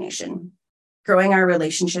service coordination. Growing our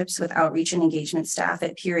relationships with outreach and engagement staff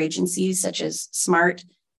at peer agencies such as SMART,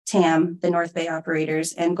 TAM, the North Bay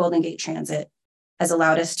Operators, and Golden Gate Transit has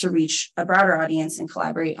allowed us to reach a broader audience and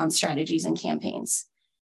collaborate on strategies and campaigns.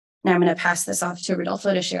 Now I'm going to pass this off to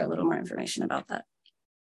Rodolfo to share a little more information about that.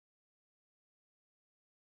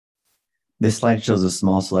 This slide shows a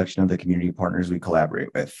small selection of the community partners we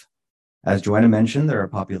collaborate with. As Joanna mentioned, there are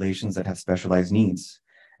populations that have specialized needs,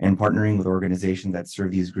 and partnering with organizations that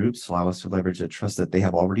serve these groups allow us to leverage the trust that they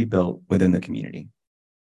have already built within the community.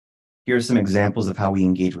 Here are some examples of how we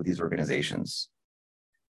engage with these organizations.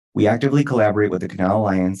 We actively collaborate with the Canal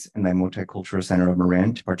Alliance and the Multicultural Center of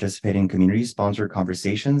Marin to participate in community-sponsored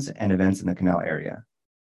conversations and events in the Canal area.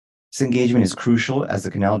 This engagement is crucial as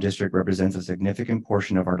the Canal District represents a significant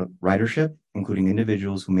portion of our ridership, including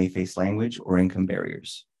individuals who may face language or income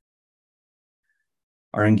barriers.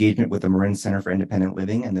 Our engagement with the Marin Center for Independent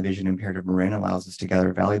Living and the Vision Impaired of Marin allows us to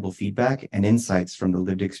gather valuable feedback and insights from the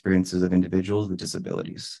lived experiences of individuals with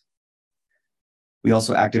disabilities. We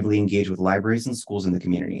also actively engage with libraries and schools in the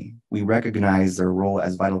community. We recognize their role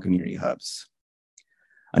as vital community hubs.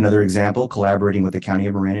 Another example, collaborating with the County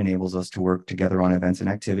of Marin enables us to work together on events and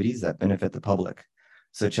activities that benefit the public,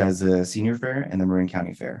 such as the Senior Fair and the Marin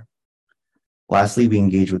County Fair. Lastly, we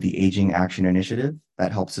engage with the Aging Action Initiative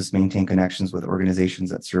that helps us maintain connections with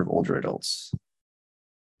organizations that serve older adults.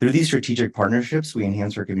 Through these strategic partnerships, we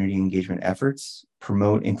enhance our community engagement efforts,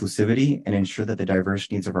 promote inclusivity, and ensure that the diverse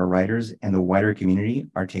needs of our riders and the wider community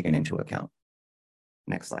are taken into account.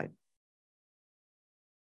 Next slide.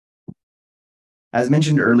 As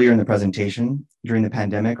mentioned earlier in the presentation, during the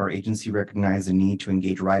pandemic, our agency recognized the need to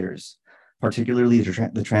engage riders particularly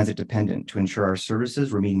the transit dependent, to ensure our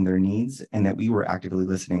services were meeting their needs and that we were actively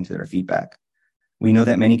listening to their feedback. We know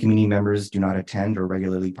that many community members do not attend or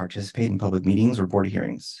regularly participate in public meetings or board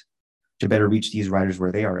hearings. To better reach these riders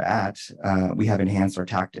where they are at, we have enhanced our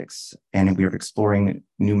tactics, and we are exploring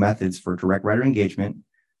new methods for direct rider engagement,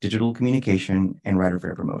 digital communication, and rider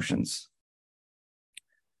fare promotions.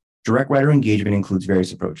 Direct rider engagement includes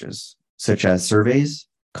various approaches, such as surveys,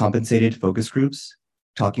 compensated focus groups,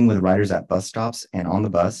 talking with riders at bus stops and on the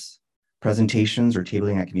bus, presentations or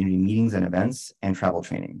tabling at community meetings and events, and travel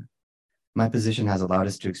training. My position has allowed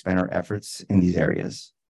us to expand our efforts in these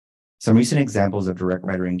areas. Some recent examples of direct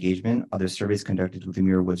rider engagement are the surveys conducted with the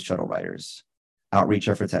Muir Woods shuttle riders, outreach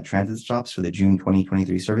efforts at transit stops for the June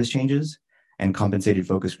 2023 service changes, and compensated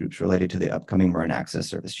focus groups related to the upcoming Marin access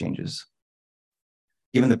service changes.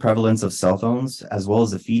 Given the prevalence of cell phones, as well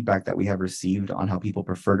as the feedback that we have received on how people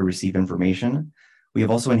prefer to receive information, we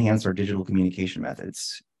have also enhanced our digital communication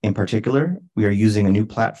methods. In particular, we are using a new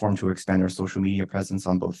platform to expand our social media presence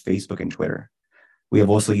on both Facebook and Twitter. We have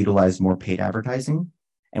also utilized more paid advertising,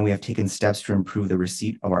 and we have taken steps to improve the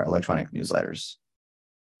receipt of our electronic newsletters.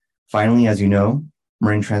 Finally, as you know,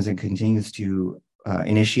 Marin Transit continues to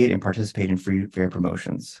initiate and participate in free fare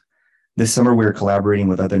promotions. This summer, we are collaborating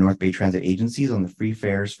with other North Bay Transit agencies on the Free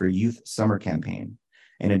Fares for Youth Summer campaign,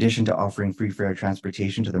 in addition to offering free fare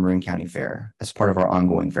transportation to the Marin County Fair as part of our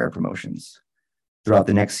ongoing fare promotions. Throughout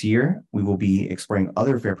the next year, we will be exploring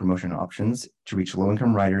other fare promotion options to reach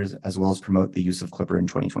low-income riders, as well as promote the use of Clipper in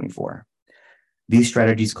 2024. These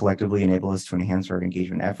strategies collectively enable us to enhance our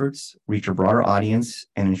engagement efforts, reach a broader audience,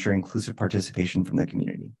 and ensure inclusive participation from the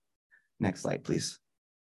community. Next slide, please.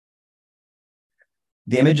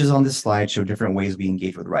 The images on this slide show different ways we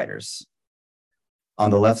engage with riders. On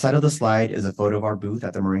the left side of the slide is a photo of our booth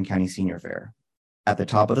at the Marin County Senior Fair. At the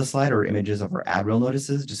top of the slide are images of our ad rail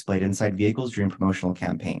notices displayed inside vehicles during promotional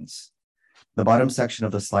campaigns. The bottom section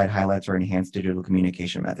of the slide highlights our enhanced digital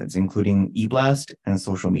communication methods, including e-blast and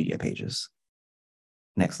social media pages.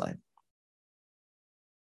 Next slide.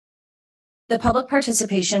 The public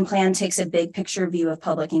participation plan takes a big picture view of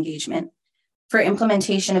public engagement. For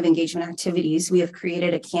implementation of engagement activities, we have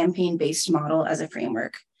created a campaign-based model as a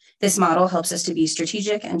framework. This model helps us to be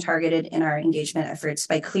strategic and targeted in our engagement efforts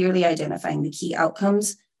by clearly identifying the key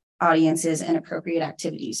outcomes, audiences, and appropriate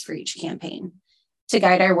activities for each campaign. To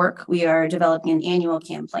guide our work, we are developing an annual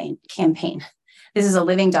campaign. This is a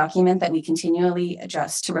living document that we continually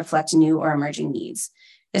adjust to reflect new or emerging needs.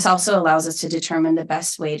 This also allows us to determine the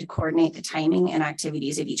best way to coordinate the timing and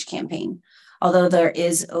activities of each campaign. Although there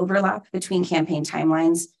is overlap between campaign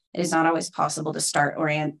timelines, it is not always possible to start or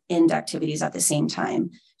end activities at the same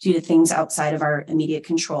time due to things outside of our immediate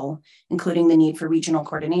control, including the need for regional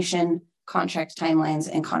coordination, contract timelines,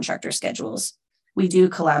 and contractor schedules. We do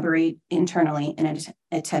collaborate internally in an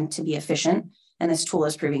attempt to be efficient, and this tool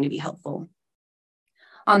is proving to be helpful.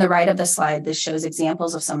 On the right of the slide, this shows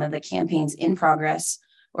examples of some of the campaigns in progress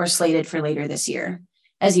or slated for later this year.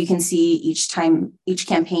 As you can see, each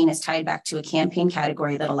campaign is tied back to a campaign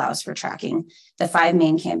category that allows for tracking. The 5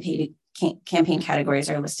 main campaign categories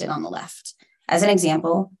are listed on the left. As an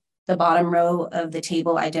example, the bottom row of the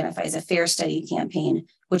table identifies a fare study campaign,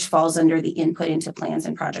 which falls under the input into plans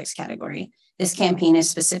and projects category. This campaign is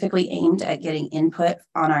specifically aimed at getting input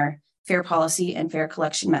on our fare policy and fare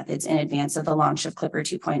collection methods in advance of the launch of Clipper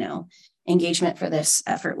 2.0. Engagement for this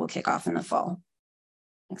effort will kick off in the fall.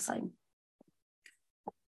 Next slide.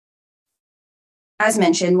 As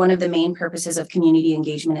mentioned, one of the main purposes of community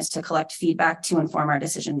engagement is to collect feedback to inform our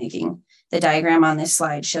decision-making. The diagram on this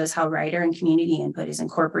slide shows how rider and community input is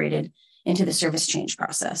incorporated into the service change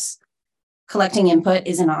process. Collecting input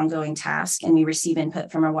is an ongoing task, and we receive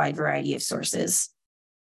input from a wide variety of sources.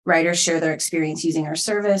 Riders share their experience using our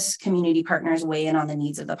service, community partners weigh in on the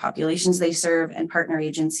needs of the populations they serve, and partner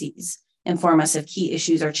agencies inform us of key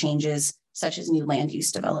issues or changes, such as new land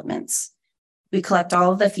use developments. We collect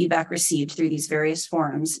all of the feedback received through these various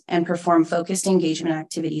forums and perform focused engagement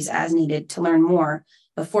activities as needed to learn more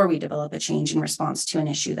before we develop a change in response to an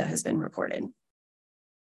issue that has been reported.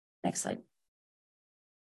 Next slide.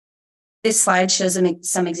 This slide shows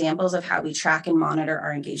some examples of how we track and monitor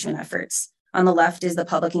our engagement efforts. On the left is the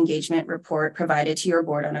public engagement report provided to your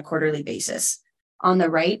board on a quarterly basis. On the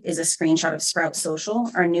right is a screenshot of Sprout Social,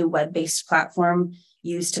 our new web-based platform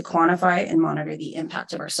used to quantify and monitor the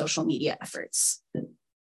impact of our social media efforts.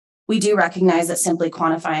 We do recognize that simply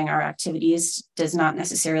quantifying our activities does not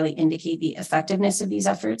necessarily indicate the effectiveness of these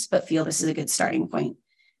efforts, but feel this is a good starting point.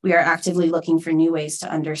 We are actively looking for new ways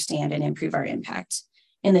to understand and improve our impact.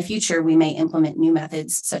 In the future, we may implement new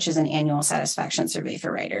methods such as an annual satisfaction survey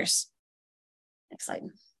for riders. Next slide.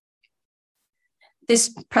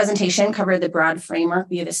 This presentation covered the broad framework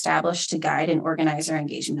we have established to guide and organize our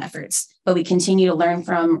engagement efforts, but we continue to learn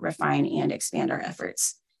from, refine, and expand our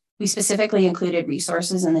efforts. We specifically included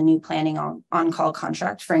resources in the new planning on-call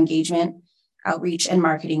contract for engagement, outreach, and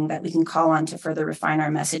marketing that we can call on to further refine our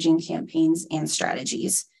messaging, campaigns, and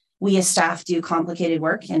strategies. We as staff do complicated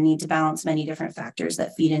work and need to balance many different factors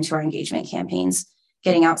that feed into our engagement campaigns.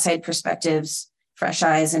 Getting outside perspectives, fresh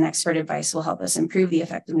eyes, and expert advice will help us improve the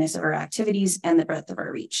effectiveness of our activities and the breadth of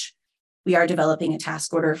our reach. We are developing a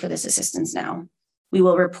task order for this assistance now. We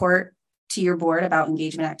will report to your board about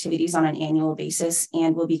engagement activities on an annual basis,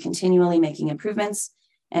 and we'll be continually making improvements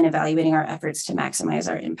and evaluating our efforts to maximize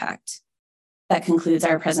our impact. That concludes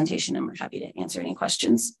our presentation, and we're happy to answer any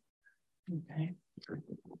questions. Okay.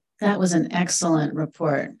 That was an excellent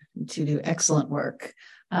report. To do excellent work.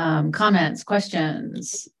 Comments,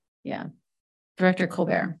 questions? Yeah. Director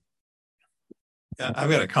Colbert. Yeah, I've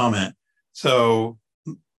got a comment. So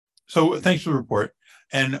thanks for the report.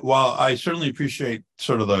 And while I certainly appreciate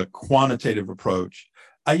sort of the quantitative approach,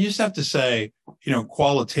 I just have to say,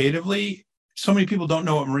 qualitatively, so many people don't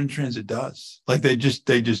know what Marin Transit does. Like they just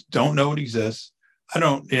don't know it exists. I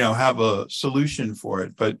don't, have a solution for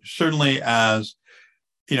it, but certainly as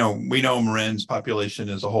we know Marin's population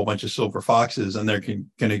is a whole bunch of silver foxes, and they're going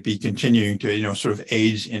to be continuing to, sort of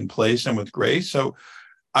age in place and with grace. So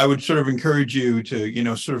I would sort of encourage you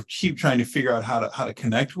to, sort of keep trying to figure out how to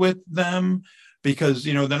connect with them, because,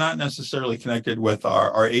 they're not necessarily connected with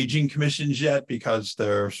our aging commissions yet because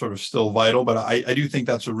they're sort of still vital. But I do think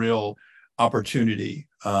that's a real opportunity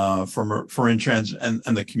for Marin Transit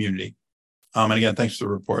and the community. And again, thanks for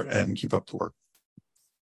the report and keep up the work.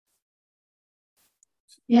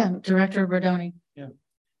 Yeah, Director Bordoni. Yeah,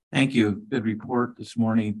 thank you. Good report this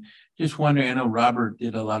morning. Just wondering, I know Robert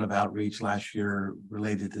did a lot of outreach last year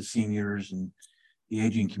related to seniors and the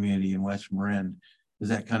aging community in West Marin. Is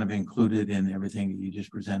that kind of included in everything that you just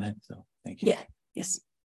presented? So thank you. Yeah, yes.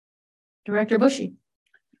 Director Bushy.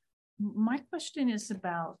 My question is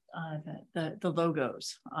about the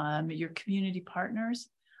logos, your community partners.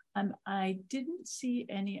 I didn't see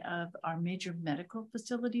any of our major medical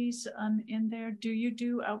facilities in there. Do you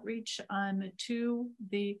do outreach to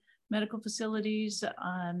the medical facilities?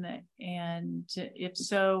 And if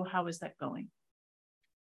so, how is that going?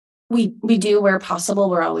 We do where possible.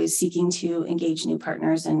 We're always seeking to engage new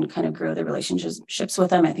partners and kind of grow the relationships with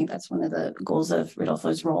them. I think that's one of the goals of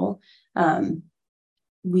Rodolfo's role.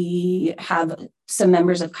 We have some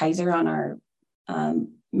members of Kaiser on our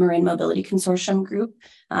Marin Mobility Consortium group,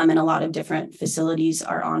 and a lot of different facilities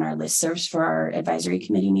are on our listservs for our advisory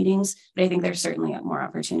committee meetings. But I think there's certainly more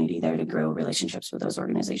opportunity there to grow relationships with those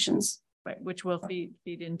organizations. Right, which will feed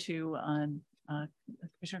into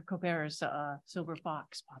Commissioner Colbert's silver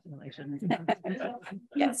fox population.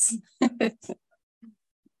 Yes.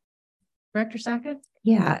 Director Sackett?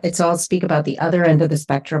 Yeah, I'll speak about the other end of the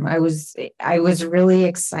spectrum. I was really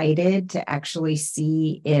excited to actually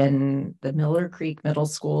see in the Miller Creek Middle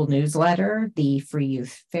School newsletter the free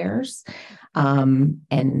youth fairs, and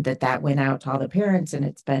that went out to all the parents, and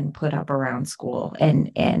it's been put up around school. And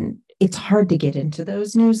it's hard to get into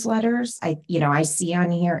those newsletters. I see on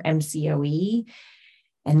here MCOE,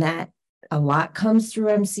 and that a lot comes through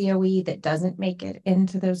MCOE that doesn't make it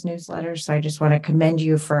into those newsletters. So I just want to commend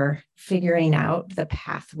you for figuring out the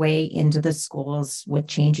pathway into the schools with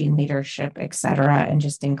changing leadership, et cetera, and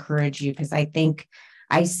just encourage you, because I think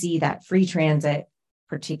I see that free transit,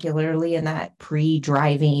 particularly in that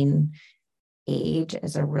pre-driving age,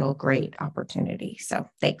 as a real great opportunity. So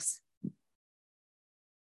thanks.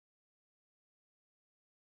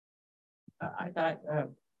 I thought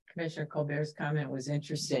Commissioner Colbert's comment was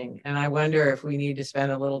interesting, and I wonder if we need to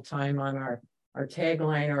spend a little time on our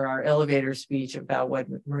tagline or our elevator speech about what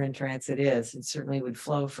Marin Transit is. It certainly would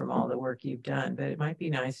flow from all the work you've done, but it might be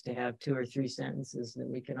nice to have 2 or 3 sentences that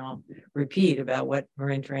we can all repeat about what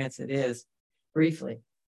Marin Transit is briefly.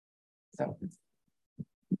 So there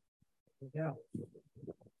we go.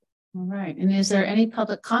 All right, and is there any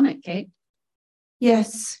public comment, Kate?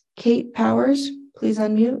 Yes, Kate Powers, please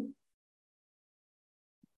unmute.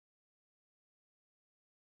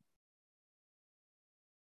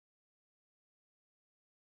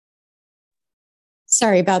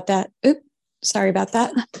 Sorry about that. Sorry about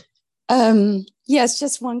that. Yes,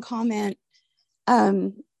 just one comment.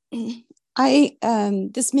 This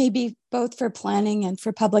may be both for planning and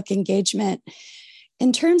for public engagement.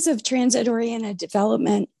 In terms of transit-oriented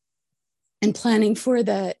development and planning for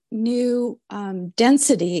the new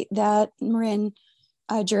density that Marin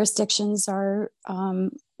jurisdictions are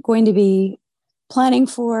going to be planning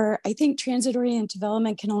for, I think transit-oriented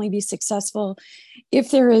development can only be successful if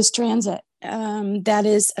there is transit that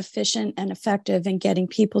is efficient and effective in getting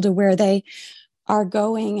people to where they are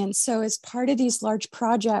going. And so as part of these large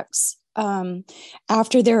projects,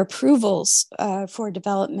 after their approvals for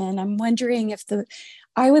development, I'm wondering if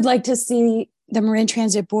I would like to see the Marin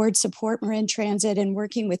Transit Board support Marin Transit in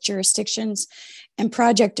working with jurisdictions and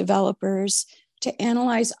project developers to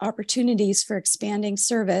analyze opportunities for expanding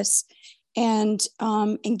service and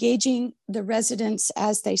engaging the residents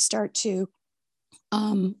as they start to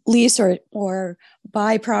lease or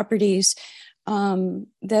buy properties.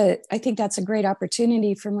 I think that's a great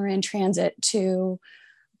opportunity for Marin Transit to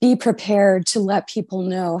be prepared to let people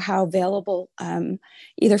know how available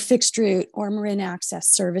either fixed route or Marin access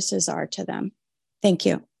services are to them. Thank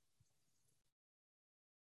you.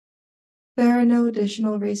 There are no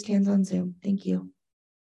additional raised hands on Zoom. Thank you.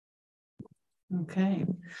 Okay.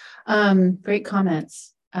 Great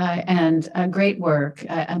comments and great work.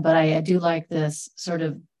 But I do like this sort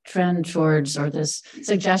of trend towards, or this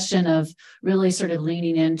suggestion of really sort of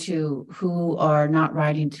leaning into who are not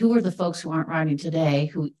riding, who are the folks who aren't riding today,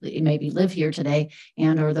 who maybe live here today,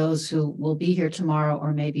 and or those who will be here tomorrow,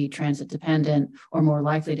 or maybe transit dependent, or more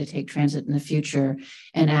likely to take transit in the future.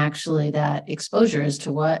 And actually that exposure as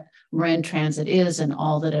to what Marin Transit is and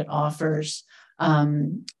all that it offers,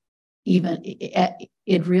 even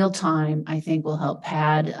in real time, I think will help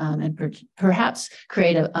pad and perhaps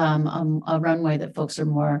create a runway that folks are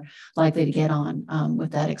more likely to get on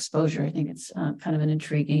with that exposure. I think it's kind of an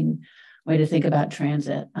intriguing way to think about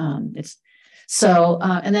transit. And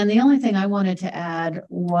then the only thing I wanted to add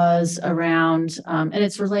was around, and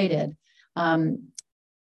it's related, and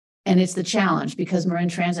it's the challenge, because Marin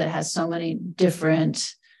Transit has so many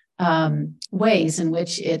different ways in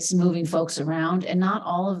which it's moving folks around, and not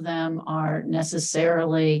all of them are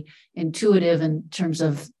necessarily intuitive in terms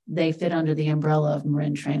of they fit under the umbrella of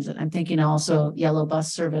Marin Transit. I'm thinking also yellow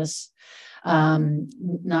bus service,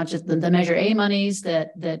 not just the Measure A monies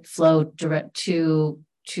that flow direct to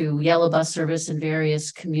yellow bus service in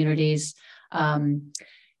various communities, and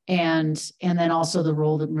then also the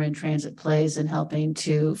role that Marin Transit plays in helping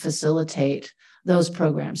to facilitate those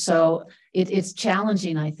programs. So it's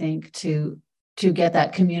challenging, I think, to get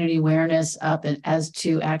that community awareness up, and as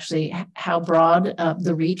to actually how broad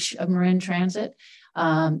the reach of Marin Transit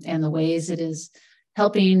and the ways it is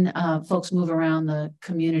helping folks move around the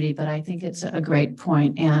community. But I think it's a great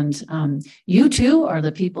point, and you two are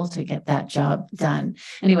the people to get that job done.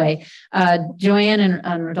 Anyway, Joanne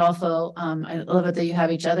and Rodolfo, I love it that you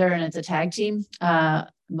have each other, and it's a tag team,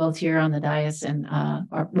 both here on the dais and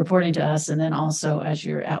are reporting to us, and then also as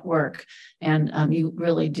you're at work, and you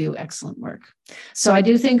really do excellent work. So I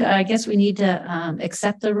do think, I guess we need to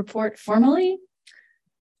accept the report formally.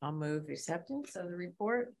 I'll move acceptance of the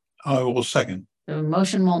report. I will second. So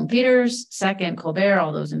motion, Moulton Peters, second Colbert.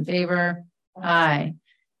 All those in favor? Aye.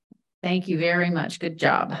 Thank you very much. Good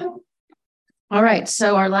job. All right,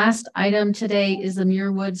 so our last item today is the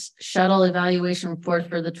Muir Woods Shuttle Evaluation Report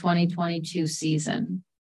for the 2022 season.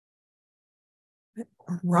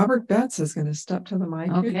 Robert Betts is going to step to the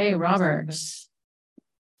mic. Okay, Robert.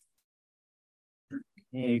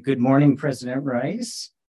 Hey, good morning, President Rice,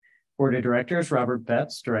 Board of Directors, Robert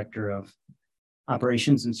Betts, Director of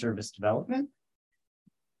Operations and Service Development.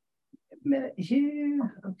 A minute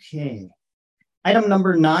here. Okay. Item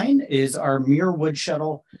number 9 is our Muir Woods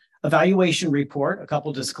Shuttle Evaluation Report. A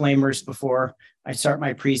couple disclaimers before I start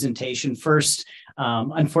my presentation. First,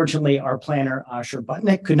 unfortunately, our planner, Asher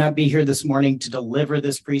Butnick, could not be here this morning to deliver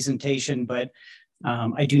this presentation, but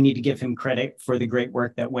I do need to give him credit for the great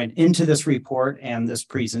work that went into this report and this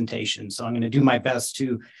presentation. So I'm going to do my best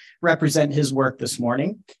to represent his work this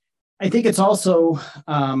morning. I think it's also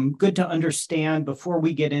good to understand, before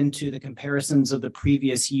we get into the comparisons of the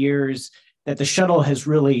previous years, that the shuttle has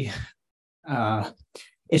really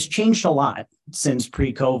it's changed a lot since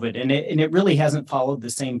pre-COVID, and it really hasn't followed the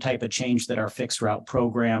same type of change that our fixed route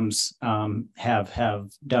programs have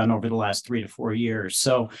done over the last 3 to 4 years.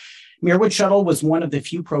 So Muir Woods Shuttle was one of the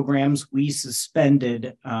few programs we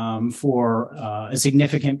suspended for a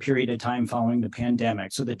significant period of time following the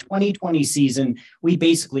pandemic. So the 2020 season, we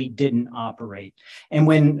basically didn't operate. And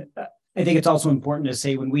when I think it's also important to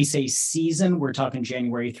say, when we say season, we're talking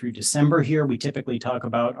January through December here. We typically talk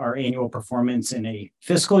about our annual performance in a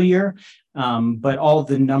fiscal year, but all of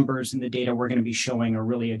the numbers and the data we're going to be showing are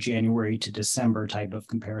really a January to December type of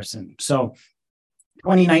comparison. So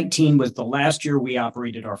 2019 was the last year we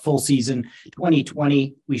operated our full season.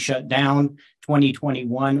 2020, we shut down.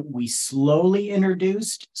 2021, we slowly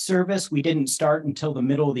introduced service. We didn't start until the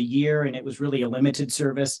middle of the year, and it was really a limited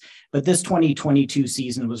service. But this 2022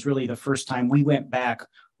 season was really the first time we went back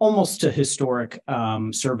almost to historic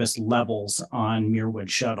service levels on Muirwood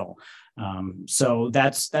Shuttle. So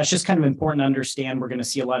that's just kind of important to understand. We're going to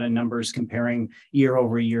see a lot of numbers comparing year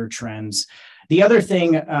over year trends. The other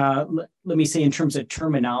thing, let me say in terms of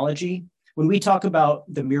terminology, when we talk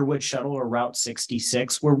about the Muirwood Shuttle or Route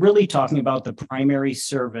 66, we're really talking about the primary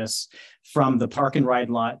service from the park and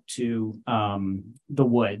ride lot to the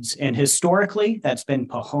woods. And historically, that's been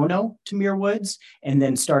Pohono to Muir Woods. And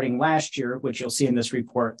then starting last year, which you'll see in this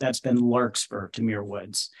report, that's been Larkspur to Muir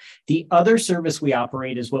Woods. The other service we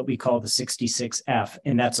operate is what we call the 66F,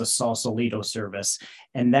 and that's a Sausalito service.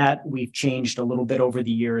 And that we've changed a little bit over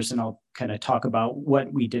the years, and I'll kind of talk about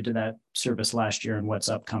what we did to that service last year and what's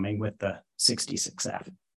upcoming with the 66F.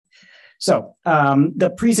 So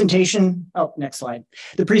the presentation, next slide.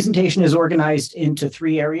 The presentation is organized into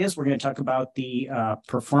 3 areas. We're going to talk about the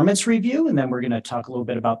performance review, and then we're going to talk a little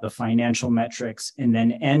bit about the financial metrics, and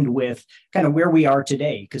then end with kind of where we are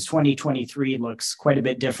today, because 2023 looks quite a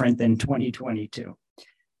bit different than 2022.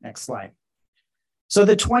 Next slide. So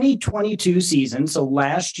the 2022 season, so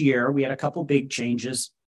last year, we had a couple big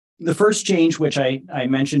changes. The first change, which I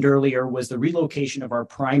mentioned earlier, was the relocation of our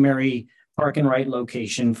primary park and ride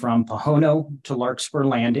location from Pohono to Larkspur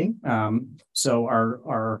Landing. So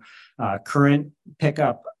our current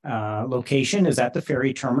pickup location is at the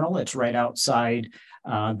ferry terminal. It's right outside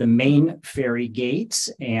the main ferry gates,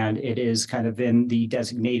 and it is kind of in the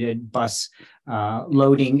designated bus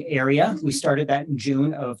loading area. We started that in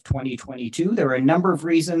June of 2022. There were a number of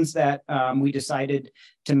reasons that we decided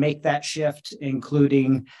to make that shift,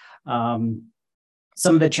 including some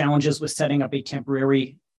of the challenges with setting up a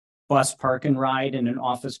temporary bus park and ride in an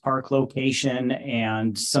office park location,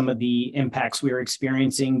 and some of the impacts we were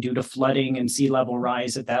experiencing due to flooding and sea level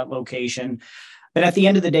rise at that location. But at the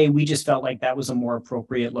end of the day, we just felt like that was a more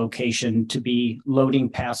appropriate location to be loading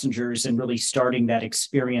passengers and really starting that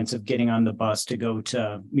experience of getting on the bus to go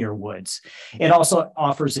to Muir Woods. It also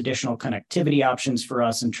offers additional connectivity options for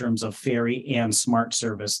us in terms of ferry and smart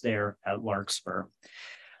service there at Larkspur.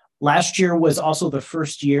 Last year was also the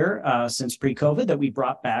first year since pre-COVID that we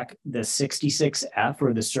brought back the 66F,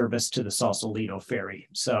 or the service to the Sausalito ferry.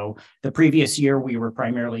 So the previous year, we were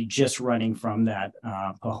primarily just running from that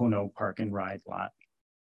Pohono park and ride lot.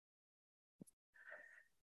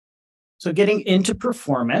 So getting into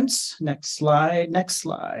performance, next slide.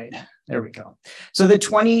 There we go. So the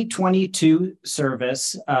 2022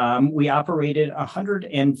 service, we operated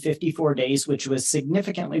 154 days, which was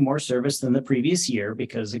significantly more service than the previous year,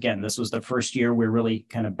 because again, this was the first year we're really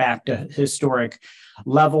kind of back to historic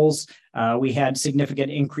levels. We had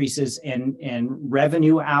significant increases in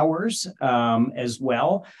revenue hours as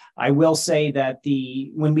well. I will say that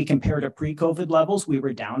when we compare to pre-COVID levels, we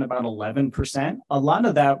were down about 11%. A lot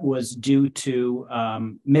of that was due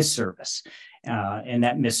to missed service. And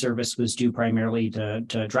that missed service was due primarily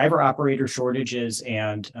to driver operator shortages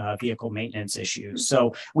and vehicle maintenance issues.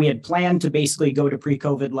 So we had planned to basically go to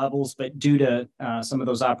pre-COVID levels, but due to some of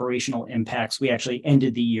those operational impacts, we actually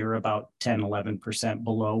ended the year about 10-11%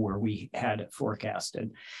 below where we had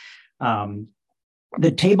forecasted.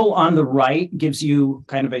 The table on the right gives you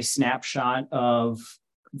kind of a snapshot of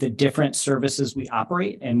the different services we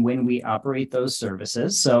operate and when we operate those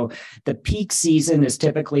services. So the peak season is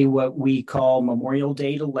typically what we call Memorial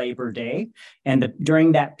Day to Labor Day. And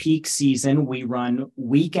during that peak season, we run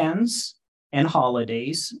weekends and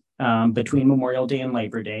holidays between Memorial Day and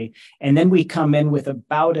Labor Day. And then we come in with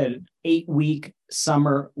about an 8-week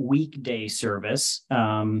summer weekday service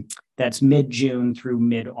that's mid-June through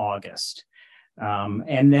mid-August.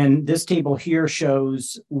 And then this table here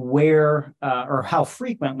shows where or how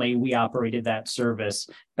frequently we operated that service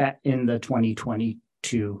back in the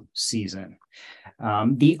 2022 season.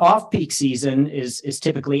 The off-peak season is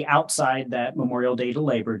typically outside that Memorial Day to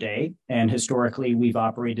Labor Day, and historically we've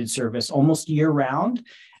operated service almost year-round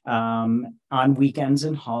on weekends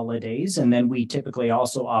and holidays, and then we typically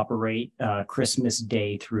also operate Christmas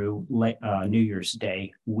Day through New Year's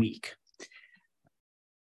Day week.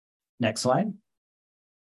 Next slide.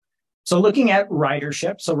 So looking at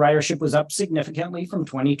ridership, so ridership was up significantly from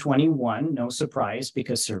 2021, no surprise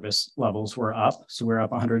because service levels were up. So we're up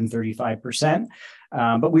 135%,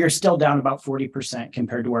 but we are still down about 40%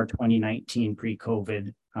 compared to our 2019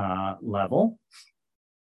 pre-COVID level.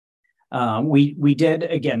 We did,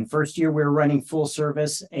 again, first year we were running full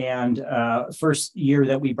service, and first year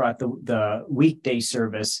that we brought the weekday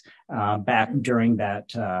service back during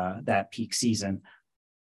that peak season.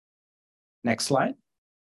 Next slide.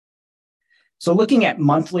 So looking at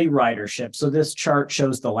monthly ridership, so this chart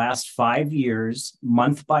shows the last 5 years,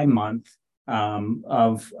 month by month,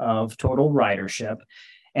 of total ridership.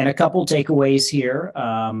 And a couple takeaways here.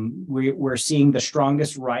 We're seeing the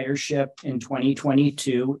strongest ridership in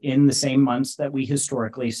 2022 in the same months that we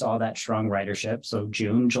historically saw that strong ridership. So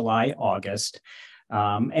June, July, August.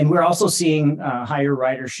 And we're also seeing higher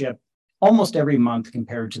ridership almost every month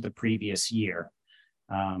compared to the previous year.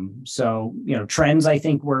 So, trends, I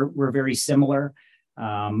think, were very similar.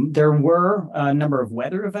 There were a number of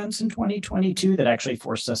weather events in 2022 that actually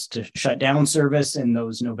forced us to shut down service in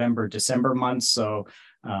those November, December months. So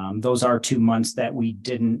those are 2 months that we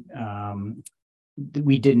didn't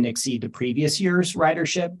exceed the previous year's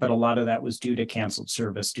ridership, but a lot of that was due to canceled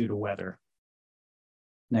service due to weather.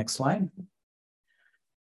 Next slide.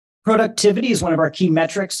 Productivity is one of our key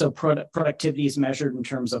metrics. So productivity is measured in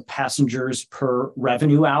terms of passengers per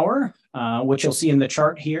revenue hour. What you'll see in the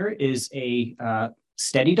chart here is a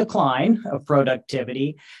steady decline of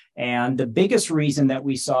productivity. And the biggest reason that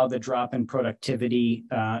we saw the drop in productivity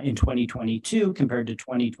in 2022 compared to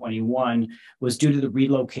 2021 was due to the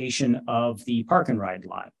relocation of the park and ride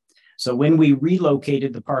lot. So when we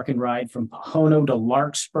relocated the park and ride from Pohono to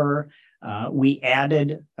Larkspur, we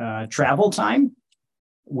added travel time,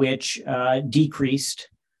 which decreased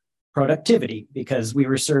productivity because we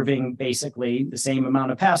were serving basically the same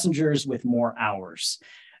amount of passengers with more hours.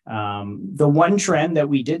 The one trend that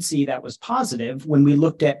we did see that was positive, when we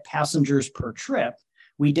looked at passengers per trip,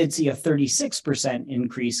 we did see a 36%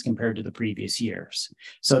 increase compared to the previous years.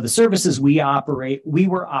 So the services we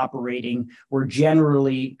were operating were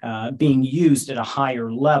generally being used at a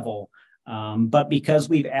higher level. But because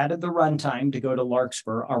we've added the runtime to go to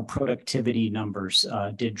Larkspur, our productivity numbers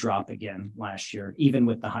did drop again last year, even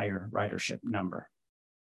with the higher ridership number.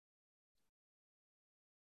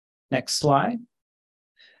 Next slide.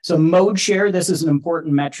 So mode share, this is an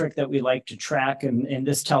important metric that we like to track, and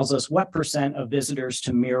this tells us what percent of visitors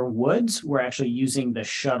to Muir Woods were actually using the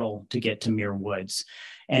shuttle to get to Muir Woods.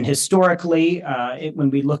 And historically, when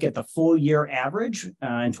we look at the full year average,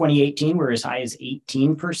 in 2018, we're as high as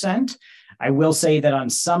 18%. I will say that on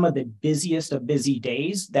some of the busiest of busy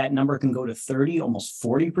days, that number can go to 30, almost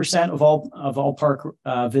 40% of all park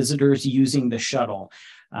visitors using the shuttle.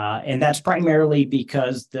 And that's primarily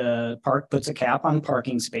because the park puts a cap on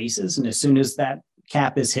parking spaces. And as soon as that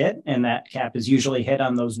cap is hit, and that cap is usually hit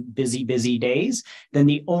on those busy days, then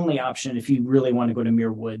the only option, if you really want to go to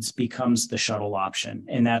Muir Woods, becomes the shuttle option.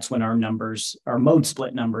 And that's when our mode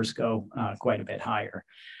split numbers go quite a bit higher.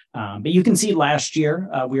 But you can see last year,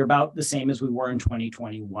 we were about the same as we were in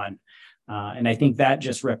 2021. And I think that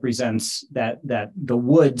just represents that the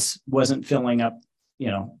woods wasn't filling up,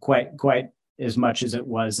 quite as much as it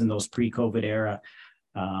was in those pre-COVID era.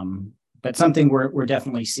 But something we're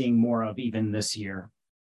definitely seeing more of even this year.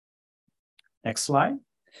 Next slide.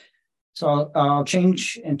 So I'll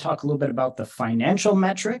change and talk a little bit about the financial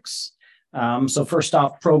metrics. So first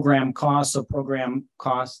off, program costs. So program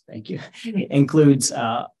costs, thank you, includes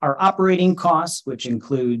our operating costs, which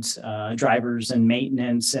includes drivers and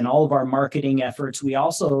maintenance and all of our marketing efforts. We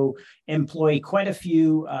also employ quite a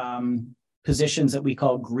few positions that we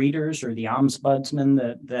call greeters, or the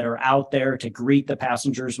ombudsmen that are out there to greet the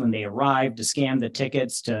passengers when they arrive, to scan the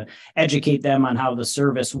tickets, to educate them on how the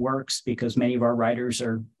service works, because many of our riders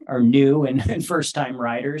are new and first-time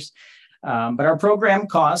riders. But our program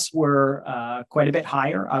costs were quite a bit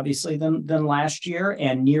higher, obviously, than last year,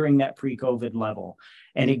 and nearing that pre-COVID level.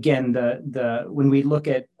 And again, when we look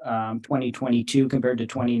at 2022 compared to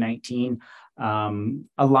 2019,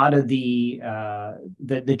 a lot of the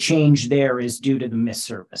change there is due to the missed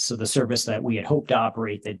service. So the service that we had hoped to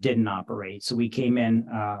operate that didn't operate. So we came in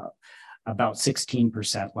about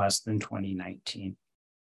 16% less than 2019.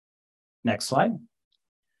 Next slide.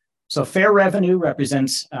 So fare revenue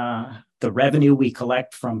represents the revenue we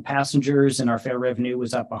collect from passengers, and our fare revenue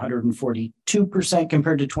was up 142%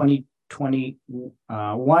 compared to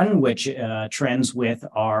 2021, which trends with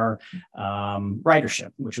our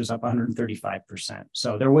ridership, which was up 135%.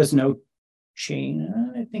 So there was no change.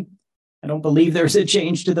 I don't believe there's a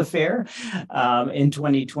change to the fare in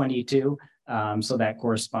 2022. So that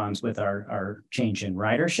corresponds with our change in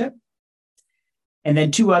ridership. And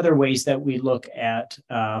then two other ways that we look at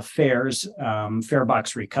fares, fare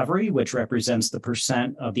box recovery, which represents the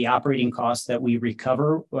percent of the operating costs that we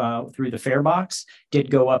recover through the fare box,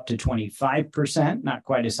 did go up to 25%, not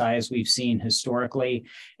quite as high as we've seen historically.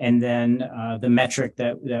 And then the metric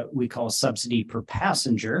that we call subsidy per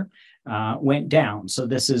passenger went down. So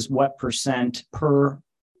this is what percent per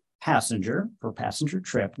passenger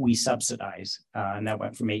trip we subsidize. And that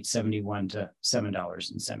went from $8.71 to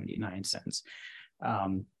 $7.79.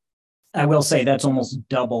 I will say that's almost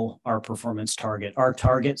double our performance target. Our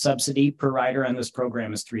target subsidy per rider on this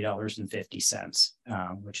program is $3.50,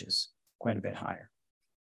 which is quite a bit higher.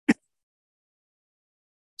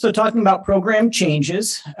 So talking about program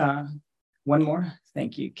changes, one more.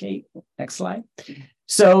 Thank you, Kate. Next slide.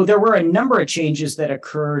 So there were a number of changes that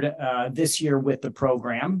occurred this year with the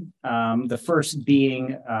program. The first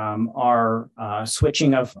being our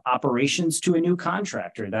switching of operations to a new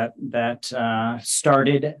contractor that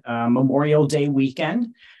started Memorial Day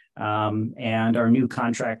weekend. And our new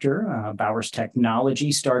contractor, Bowers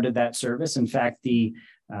Technology, started that service. In fact, the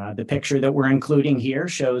picture that we're including here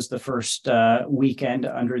shows the first weekend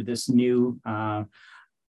under this new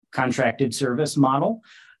contracted service model.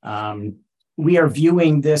 We are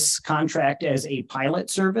viewing this contract as a pilot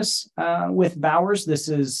service with Bowers. This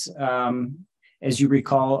is, as you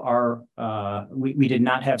recall, we did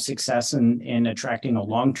not have success in attracting a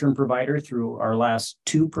long-term provider through our last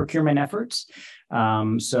 2 procurement efforts.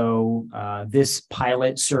 So this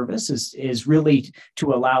pilot service is really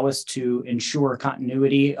to allow us to ensure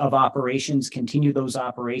continuity of operations, continue those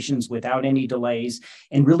operations without any delays,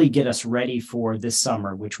 and really get us ready for this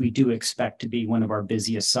summer, which we do expect to be one of our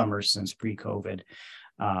busiest summers since pre-COVID.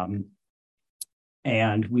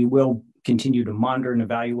 And we will continue to monitor and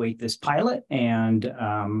evaluate this pilot and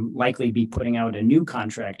likely be putting out a new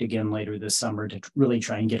contract again later this summer to really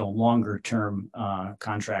try and get a longer term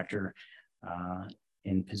contractor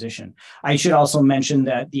in position. I should also mention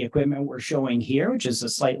that the equipment we're showing here, which is a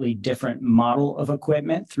slightly different model of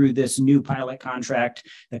equipment through this new pilot contract,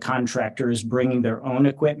 the contractor is bringing their own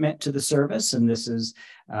equipment to the service. And this is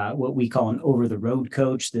what we call an over-the-road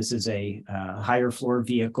coach. This is a higher floor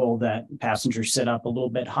vehicle that passengers sit up a little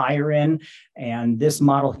bit higher in. And this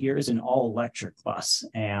model here is an all-electric bus.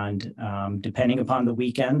 And depending upon the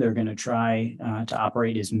weekend, they're going to try to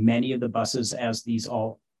operate as many of the buses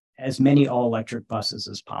as many all-electric buses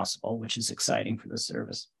as possible, which is exciting for the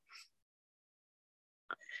service.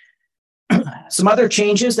 Some other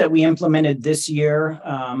changes that we implemented this year,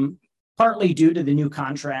 partly due to the new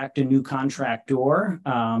contract and new contractor,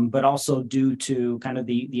 but also due to kind of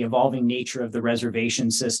the evolving nature of the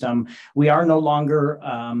reservation system. We are no longer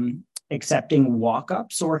accepting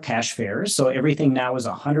walk-ups or cash fares. So everything now is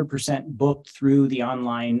 100% booked through the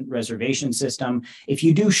online reservation system. If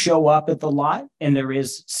you do show up at the lot and there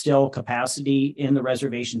is still capacity in the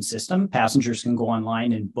reservation system, passengers can go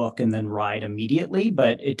online and book and then ride immediately,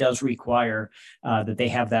 but it does require that they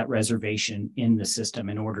have that reservation in the system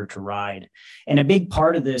in order to ride. And a big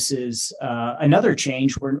part of this is another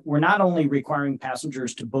change. We're not only requiring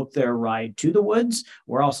passengers to book their ride to the woods,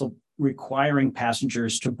 we're also requiring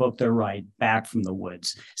passengers to book their ride back from the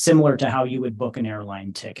woods, similar to how you would book an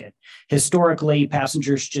airline ticket. Historically,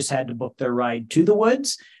 passengers just had to book their ride to the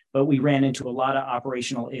woods, but we ran into a lot of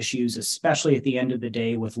operational issues, especially at the end of the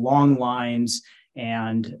day with long lines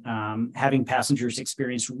and having passengers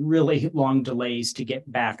experience really long delays to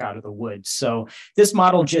get back out of the woods. So this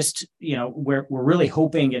model just, we're really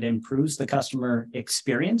hoping it improves the customer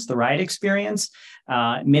experience, the ride experience,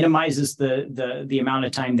 minimizes the amount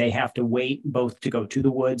of time they have to wait both to go to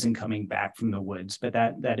the woods and coming back from the woods. But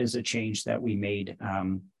that is a change that we made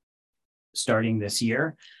starting this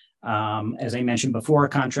year. As I mentioned before,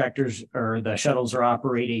 contractors or the shuttles are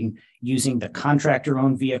operating using the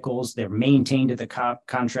contractor-owned vehicles. They're maintained at the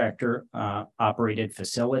contractor operated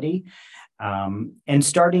facility. And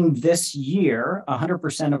starting this year,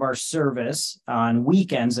 100% of our service on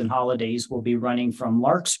weekends and holidays will be running from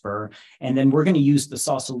Larkspur. And then we're going to use the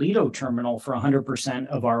Sausalito terminal for 100%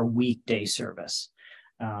 of our weekday service.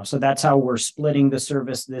 So that's how we're splitting the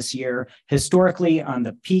service this year. Historically, on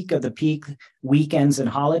the peak of the peak weekends and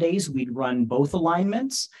holidays, we'd run both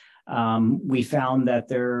alignments. We found that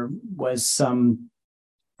there was some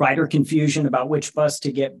rider confusion about which bus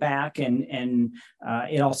to get back, and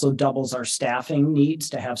it also doubles our staffing needs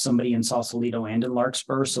to have somebody in Sausalito and in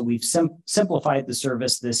Larkspur. So we've simplified the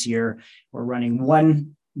service this year. We're running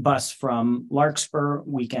one bus from Larkspur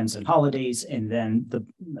weekends and holidays, and then the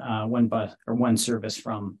one service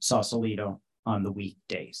from Sausalito on the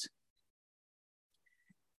weekdays.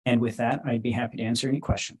 And with that, I'd be happy to answer any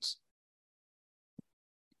questions.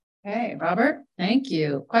 Okay, Robert, thank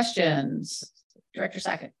you. Questions? Director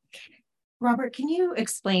Sackett. Robert, can you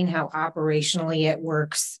explain how operationally it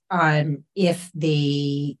works if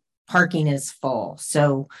the parking is full?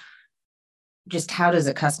 So just how does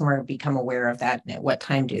a customer become aware of that? And at what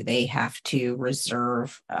time do they have to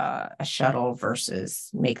reserve a shuttle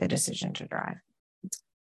versus make the decision to drive?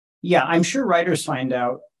 Yeah, I'm sure riders find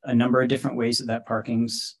out a number of different ways that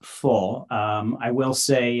parking's full. I will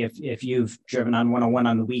say if you've driven on 101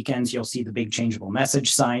 on the weekends, you'll see the big changeable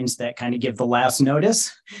message signs that kind of give the last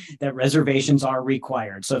notice that reservations are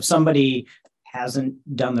required. So if somebody hasn't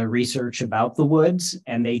done the research about the woods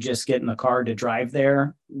and they just get in the car to drive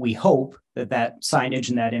there, we hope that that signage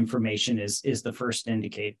and that information is the first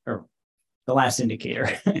indicator, or the last indicator.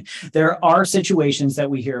 There are situations that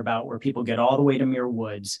we hear about where people get all the way to Muir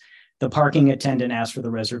Woods. The parking attendant asks for the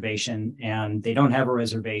reservation and they don't have a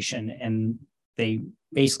reservation, and they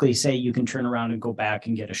basically say you can turn around and go back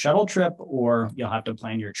and get a shuttle trip, or you'll have to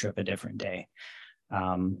plan your trip a different day.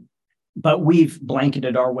 But we've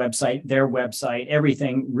blanketed our website, their website,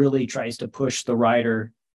 everything really tries to push the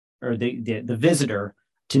rider or the visitor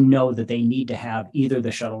to know that they need to have either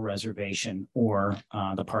the shuttle reservation or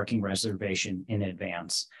the parking reservation in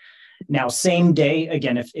advance. Now, same day,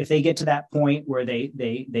 again, if they get to that point where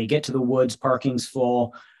they get to the woods, parking's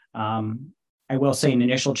full, I will say an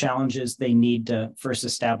initial challenge is they need to first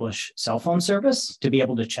establish cell phone service to be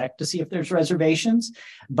able to check to see if there's reservations.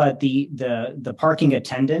 But the parking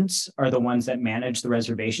attendants are the ones that manage the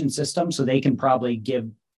reservation system, so they can probably give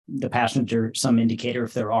the passenger some indicator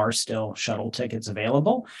if there are still shuttle tickets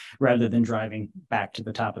available, rather than driving back to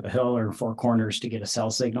the top of the hill or Four Corners to get a cell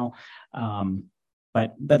signal.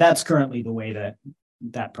 But that's currently the way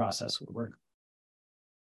that process would work.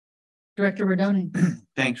 Director Rodoni.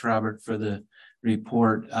 Thanks, Robert, for the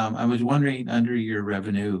report. I was wondering, under your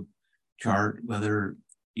revenue chart, whether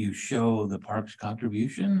you show the park's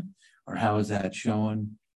contribution, or how is that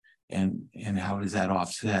shown, and how does that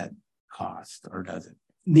offset cost, or does it?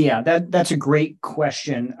 Yeah, that's a great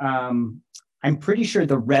question. I'm pretty sure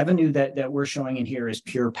the revenue that we're showing in here is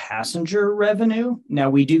pure passenger revenue. Now,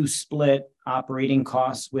 we do split operating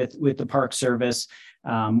costs with the park service,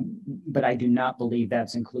 but I do not believe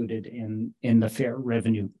that's included in the fair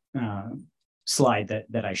revenue slide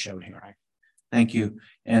that I showed here. Thank you.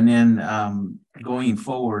 And then going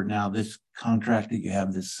forward, now this contract that you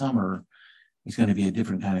have this summer is going to be a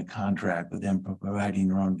different kind of contract with them providing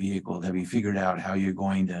their own vehicle. Have you figured out how you're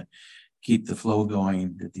going to keep the flow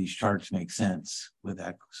going, that these charts make sense with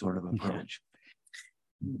that sort of approach?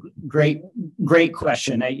 Great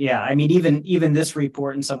question. Yeah, I mean, even this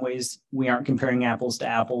report, in some ways, we aren't comparing apples to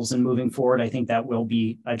apples, and moving forward, I think that will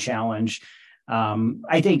be a challenge.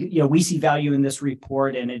 I think, we see value in this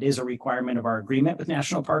report, and it is a requirement of our agreement with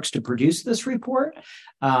National Parks to produce this report.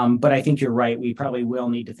 But I think you're right. We probably will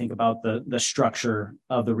need to think about the structure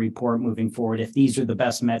of the report moving forward, if these are the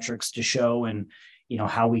best metrics to show, and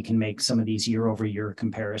how we can make some of these year-over-year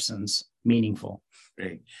comparisons meaningful.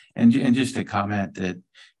 Great. And just to comment that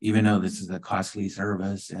even though this is a costly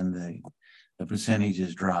service and the percentage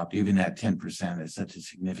is dropped, even that 10% is such a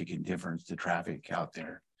significant difference to traffic out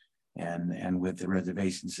there. And with the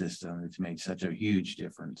reservation system, it's made such a huge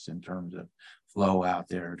difference in terms of flow out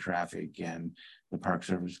there, traffic, and the Park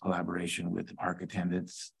Service collaboration with the park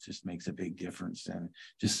attendants just makes a big difference, and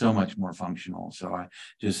just so much more functional. So I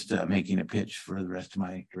just making a pitch for the rest of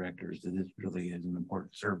my directors that this really is an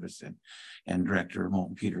important service, and Director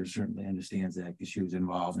Moulton Peters certainly understands that, because she was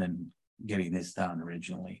involved in getting this done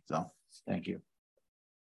originally. So thank you.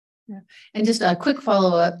 Yeah. And just a quick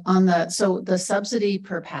follow-up on so the subsidy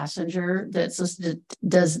per passenger that's listed,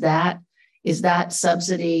 is that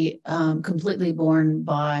subsidy completely borne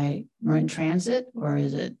by Marin Transit, or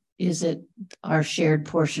is it our shared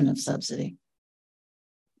portion of subsidy?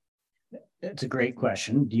 That's a great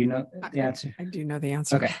question. Do you know the answer? I do know the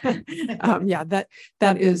answer. Okay. Yeah,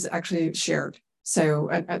 that is actually shared. So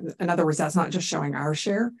in other words, that's not just showing our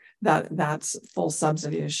share, that's full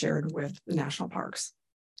subsidy is shared with the national parks.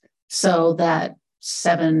 So that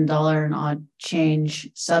 $7 and odd change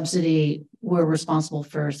subsidy, we're responsible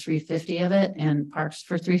for $350 of it, and parks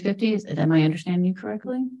for $350. Am I understanding you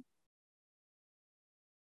correctly?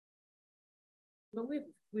 But we've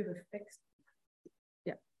fixed.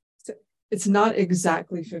 Yeah, so it's not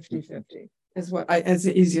exactly 50-50 is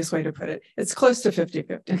the easiest way to put it. It's close to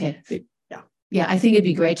 50-50. Okay. Yeah. Yeah, I think it'd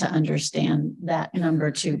be great to understand that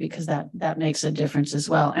number too, because that makes a difference as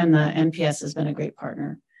well. And the NPS has been a great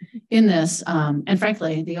partner in this. And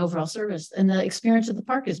frankly, the overall service and the experience of the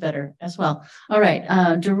park is better as well. All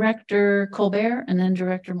right, Director Colbert and then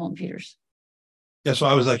Director Moulton Peters. Yeah, so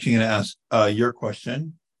I was actually going to ask your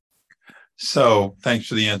question. So thanks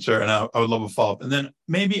for the answer. And I would love a follow-up. And then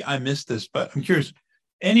maybe I missed this, but I'm curious,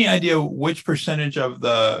 any idea which percentage of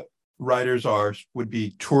the riders would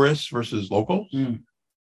be tourists versus locals?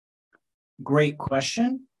 Great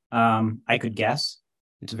question. I could guess.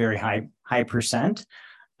 It's a very high percent.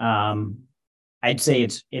 I'd say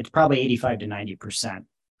it's probably 85 to 90%.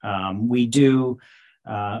 We do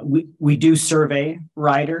We do survey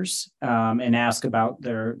riders and ask about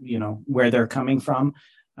their, where they're coming from.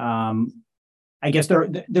 I guess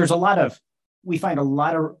there's a lot of, we find a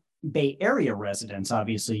lot of Bay Area residents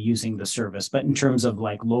obviously using the service, but in terms of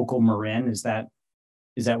like local Marin, is that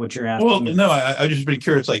what you're asking? Well, no, I just been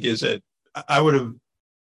curious, like, is it, I would have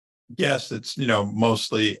guessed it's,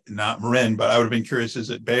 mostly not Marin, but I would have been curious, is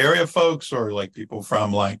it Bay Area folks or like people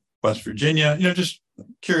from like West Virginia, just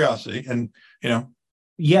curiosity and,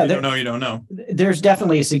 yeah, you don't know. There's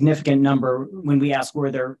definitely a significant number when we ask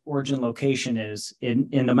where their origin location is in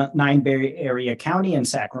the 9 Bay Area County and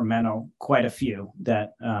Sacramento, quite a few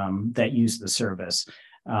that use the service.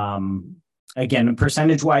 Again,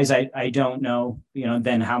 percentage wise, I don't know,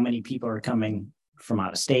 then how many people are coming from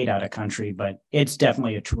out of state, out of country, but it's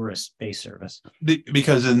definitely a tourist based service.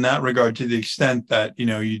 Because in that regard, to the extent that,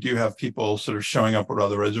 you do have people sort of showing up without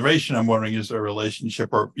the reservation, I'm wondering, is there a relationship,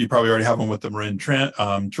 or you probably already have one with the Marin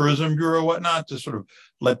Tourism Bureau or whatnot, to sort of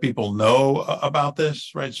let people know about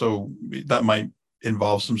this, right? So that might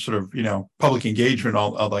involve some sort of, public engagement,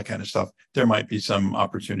 all that kind of stuff. There might be some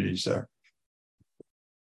opportunities there.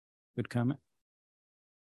 Good comment.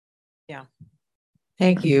 Yeah.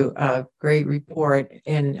 Thank you. Great report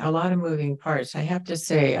and a lot of moving parts. I have to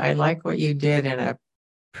say, I like what you did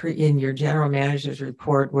in your general manager's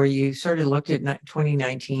report, where you sort of looked at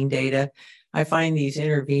 2019 data. I find these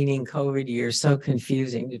intervening COVID years so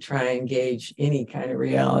confusing to try and gauge any kind of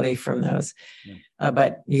reality from those,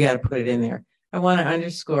 but you got to put it in there. I want to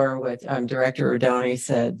underscore what Director Rodoni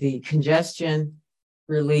said. The congestion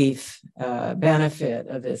relief benefit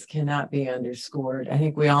of this cannot be underscored. I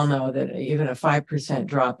think we all know that even a 5%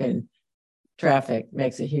 drop in traffic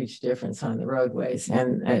makes a huge difference on the roadways,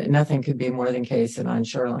 and nothing could be more than case than on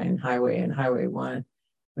Shoreline Highway and Highway 1,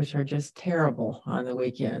 which are just terrible on the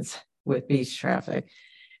weekends with beach traffic.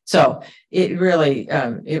 So it really,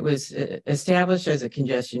 it was established as a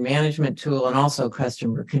congestion management tool and also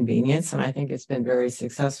customer convenience, and I think it's been very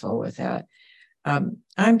successful with that.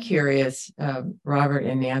 I'm curious, Robert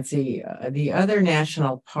and Nancy, the other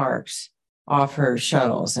national parks offer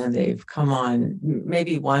shuttles, and they've come on,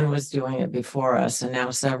 maybe one was doing it before us, and now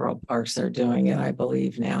several parks are doing it, I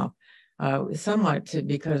believe now, somewhat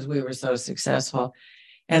because we were so successful.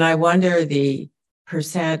 And I wonder the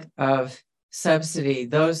percent of subsidy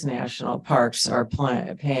those national parks are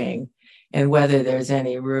paying, and whether there's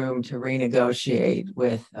any room to renegotiate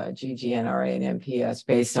with GGNRA and MPS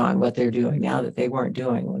based on what they're doing now that they weren't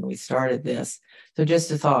doing when we started this. So just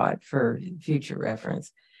a thought for future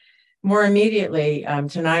reference. More immediately,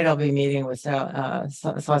 tonight I'll be meeting with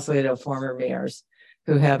Sausalito former mayors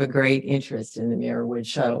who have a great interest in the Muirwood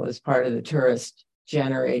Shuttle as part of the tourist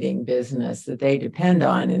generating business that they depend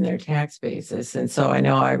on in their tax basis. And so I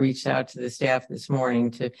know I reached out to the staff this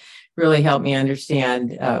morning to really help me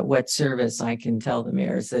understand what service I can tell the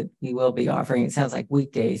mayors that he will be offering. It sounds like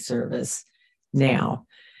weekday service now.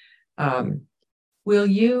 Will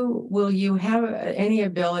you have any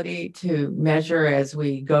ability to measure as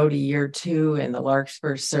we go to year 2 in the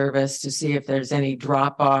Larkspur service to see if there's any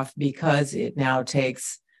drop off because it now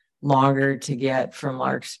takes longer to get from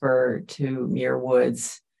Larkspur to Muir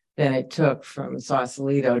Woods than it took from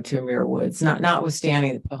Sausalito to Muir Woods?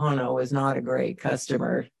 Notwithstanding that Pohono was not a great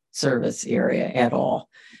customer service area at all.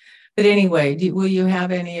 But anyway, will you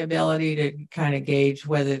have any ability to kind of gauge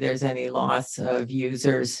whether there's any loss of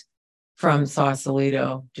users from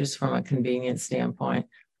Sausalito, just from a convenience standpoint?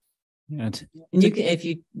 Yeah, and you can, if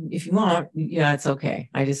you want, it's okay.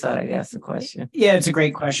 I just thought I'd ask the question. Yeah, it's a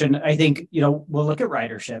great question. I think, we'll look at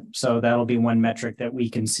ridership. So that'll be one metric that we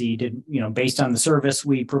can see. Based on the service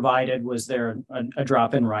we provided, was there a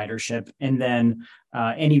drop in ridership? And then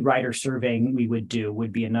any rider surveying we would do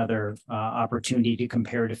would be another opportunity to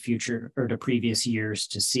compare to future or to previous years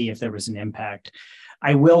to see if there was an impact.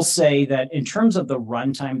 I will say that in terms of the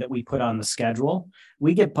runtime that we put on the schedule,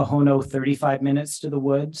 we give Pohono 35 minutes to the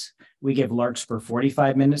woods, we give Larkspur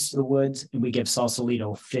 45 minutes to the woods, and we give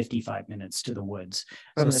Sausalito 55 minutes to the woods.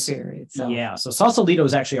 From the ferry itself. Yeah, so Sausalito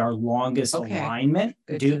is actually our longest alignment,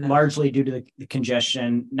 largely due to the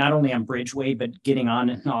congestion, not only on Bridgeway, but getting on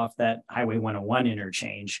and off that Highway 101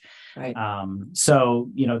 interchange. Right. So,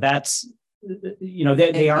 that's,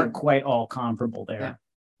 they aren't quite all comparable there. Yeah.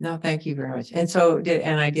 No, thank you very much. And so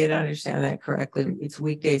I did understand that correctly. It's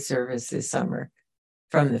weekday service this summer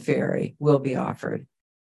from the ferry will be offered.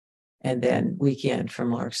 And then weekend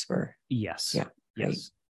from Larkspur. Yes. Yeah. Yes. Great.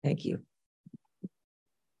 Thank you.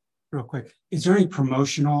 Real quick, is there any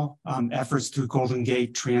promotional efforts through Golden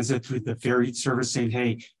Gate Transit through the ferry service saying,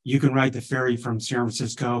 hey, you can ride the ferry from San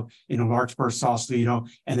Francisco into Larkspur, Sausalito,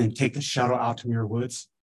 and then take the shuttle out to Muir Woods?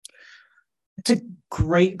 It's a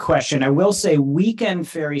great question. I will say weekend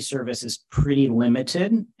ferry service is pretty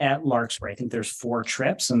limited at Larkspur. I think there's 4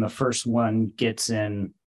 trips, and the first one gets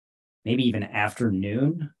in maybe even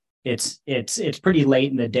afternoon. It's pretty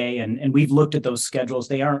late in the day, and we've looked at those schedules.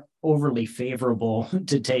 They aren't overly favorable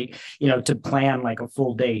to take, to plan like a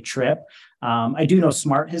full day trip. I do know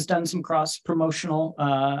Smart has done some cross promotional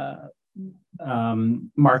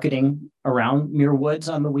marketing around Muir Woods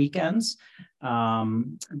on the weekends.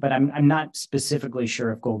 But I'm not specifically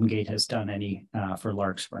sure if Golden Gate has done any for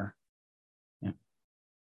Larkspur. Yeah.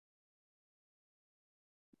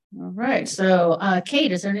 All right. So,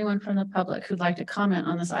 Kate, is there anyone from the public who'd like to comment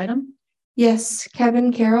on this item? Yes,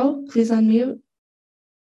 Kevin Carroll, please unmute.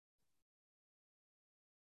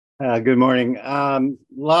 Good morning. A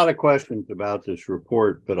lot of questions about this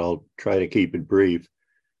report, but I'll try to keep it brief.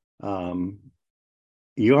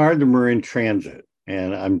 You are the Marin Transit,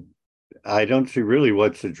 and I don't see really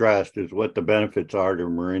what's addressed is what the benefits are to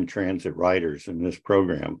Marin Transit riders in this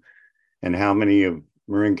program and how many of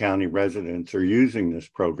Marin County residents are using this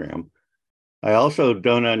program. I also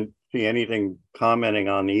don't see anything commenting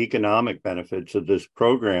on the economic benefits of this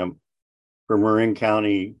program for Marin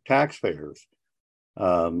County taxpayers.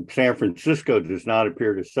 San Francisco does not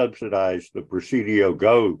appear to subsidize the Presidio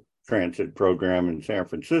Go transit program in San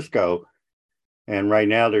Francisco. And right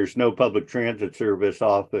now there's no public transit service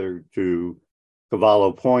offered to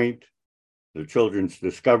Cavallo Point, the Children's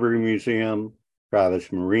Discovery Museum,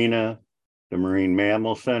 Travis Marina, the Marine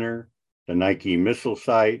Mammal Center, the Nike Missile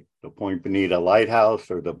Site, the Point Bonita Lighthouse,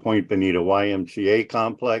 or the Point Bonita YMCA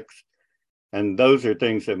complex. And those are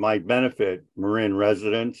things that might benefit Marin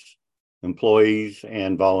residents, employees,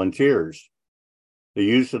 and volunteers. The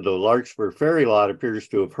use of the Larkspur ferry lot appears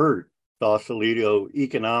to have hurt Sausalito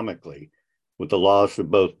economically, with the loss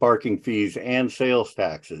of both parking fees and sales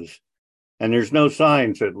taxes. And there's no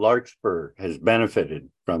signs that Larkspur has benefited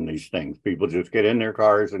from these things. People just get in their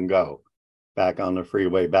cars and go back on the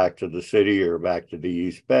freeway, back to the city or back to the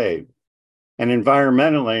East Bay. And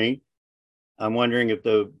environmentally, I'm wondering if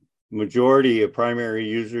the majority of primary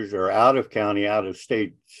users are out of county, out of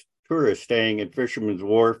state tourists staying at Fisherman's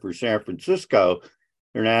Wharf or San Francisco.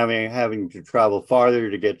 They're now having to travel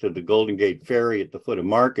farther to get to the Golden Gate Ferry at the foot of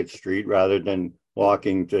Market Street rather than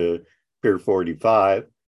walking to Pier 45.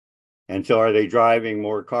 And so are they driving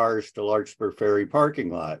more cars to Larkspur Ferry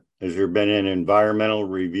parking lot? Has there been an environmental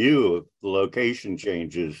review of the location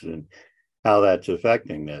changes and how that's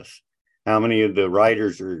affecting this? How many of the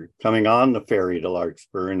riders are coming on the ferry to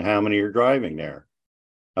Larkspur and how many are driving there?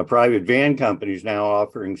 A private van company is now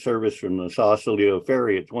offering service from the Sausalito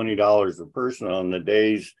Ferry at $20 a person on the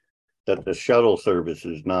days that the shuttle service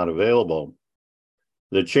is not available.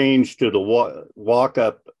 The change to the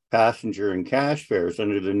walk-up passenger and cash fares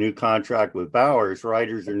under the new contract with Bowers,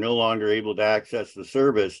 riders are no longer able to access the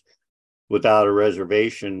service without a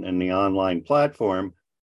reservation in the online platform.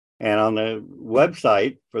 And on the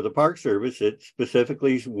website for the Park Service, it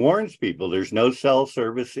specifically warns people there's no cell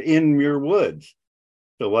service in Muir Woods.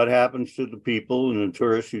 So what happens to the people and the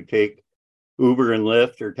tourists who take Uber and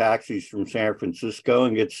Lyft or taxis from San Francisco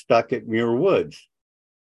and get stuck at Muir Woods?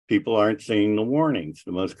 People aren't seeing the warnings.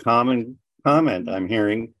 The most common comment I'm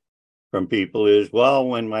hearing from people is, well,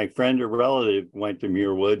 when my friend or relative went to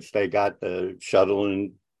Muir Woods, they got the shuttle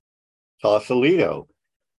in Sausalito.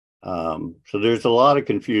 So there's a lot of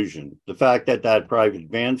confusion. The fact that that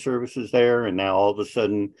private van service is there and now all of a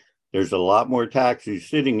sudden there's a lot more taxis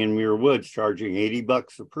sitting in Muir Woods charging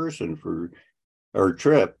 $80 a person for or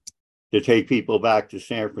trip to take people back to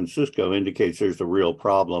San Francisco indicates there's a real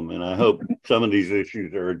problem. And I hope some of these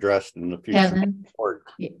issues are addressed in the future report.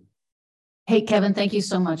 Hey, Kevin, thank you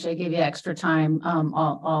so much. I gave you extra time.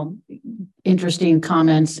 All interesting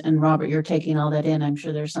comments. And Robert, you're taking all that in. I'm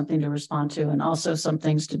sure there's something to respond to and also some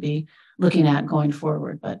things to be looking at going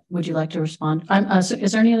forward. But would you like to respond? So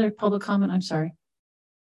is there any other public comment? I'm sorry.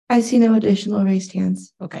 I see no additional raised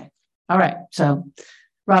hands. Okay. All right. So,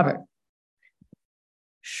 Robert.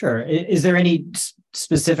 Sure. Is there any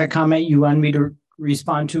specific comment you want me to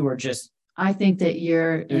respond to or just? I think that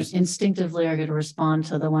you're instinctively are going to respond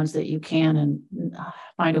to the ones that you can and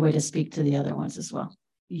find a way to speak to the other ones as well.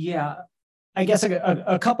 Yeah, I guess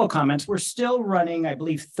a couple comments. We're still running, I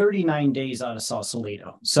believe, 39 days out of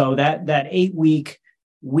Sausalito. So that 8-week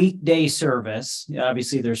weekday service,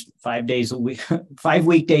 obviously there's 5 days a week, 5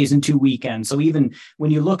 weekdays and 2 weekends. So even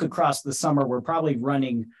when you look across the summer, we're probably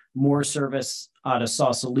running more service out of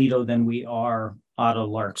Sausalito than we are out of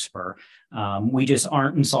Larkspur. We just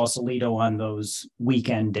aren't in Sausalito on those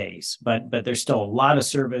weekend days, but there's still a lot of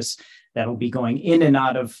service that will be going in and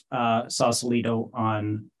out of Sausalito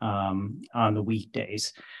on the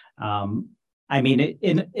weekdays. I mean,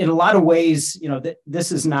 in a lot of ways, you know,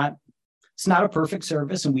 this is not, it's not a perfect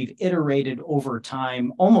service, and we've iterated over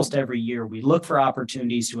time. Almost every year, we look for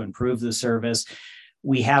opportunities to improve the service.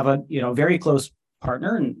 We have a, you know, very close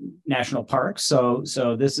partner in national parks. So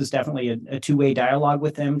this is definitely a two-way dialogue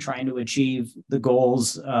with them, trying to achieve the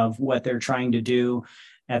goals of what they're trying to do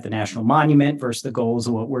at the National Monument versus the goals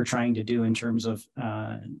of what we're trying to do in terms of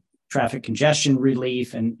traffic congestion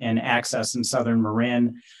relief and access in Southern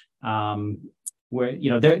Marin. Where, you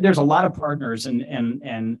know, there's a lot of partners and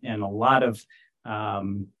a lot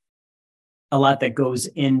that goes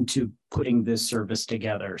into putting this service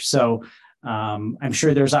together. So I'm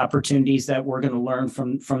sure there's opportunities that we're going to learn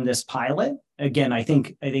from this pilot. Again, I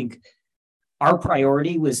think our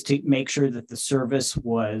priority was to make sure that the service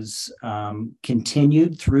was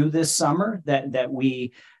continued through this summer, that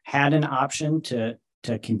we had an option to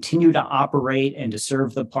continue to operate and to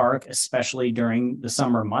serve the park, especially during the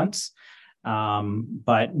summer months.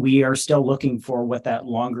 But we are still looking for what that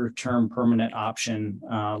longer term permanent option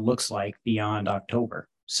looks like beyond October.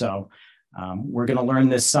 So we're going to learn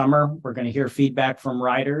this summer. We're going to hear feedback from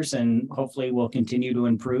riders, and hopefully we'll continue to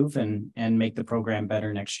improve and make the program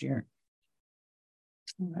better next year.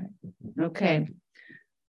 All right. Okay.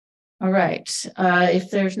 All right. If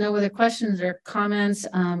there's no other questions or comments,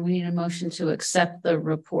 we need a motion to accept the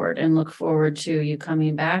report and look forward to you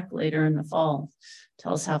coming back later in the fall.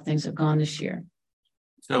 Tell us how things have gone this year.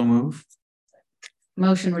 So move.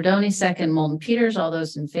 Motion Rodoni, second Molden Peters. All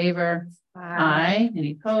those in favor? Aye.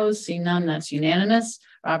 Any opposed? Seeing none, that's unanimous.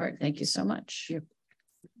 Robert, thank you so much.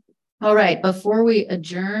 All right. Before we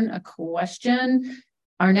adjourn, a question.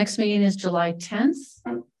 Our next meeting is July 10th. Is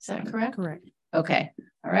that correct? Correct. Okay.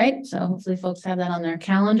 All right. So hopefully folks have that on their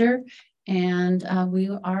calendar, and we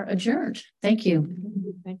are adjourned. Thank you.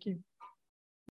 Thank you.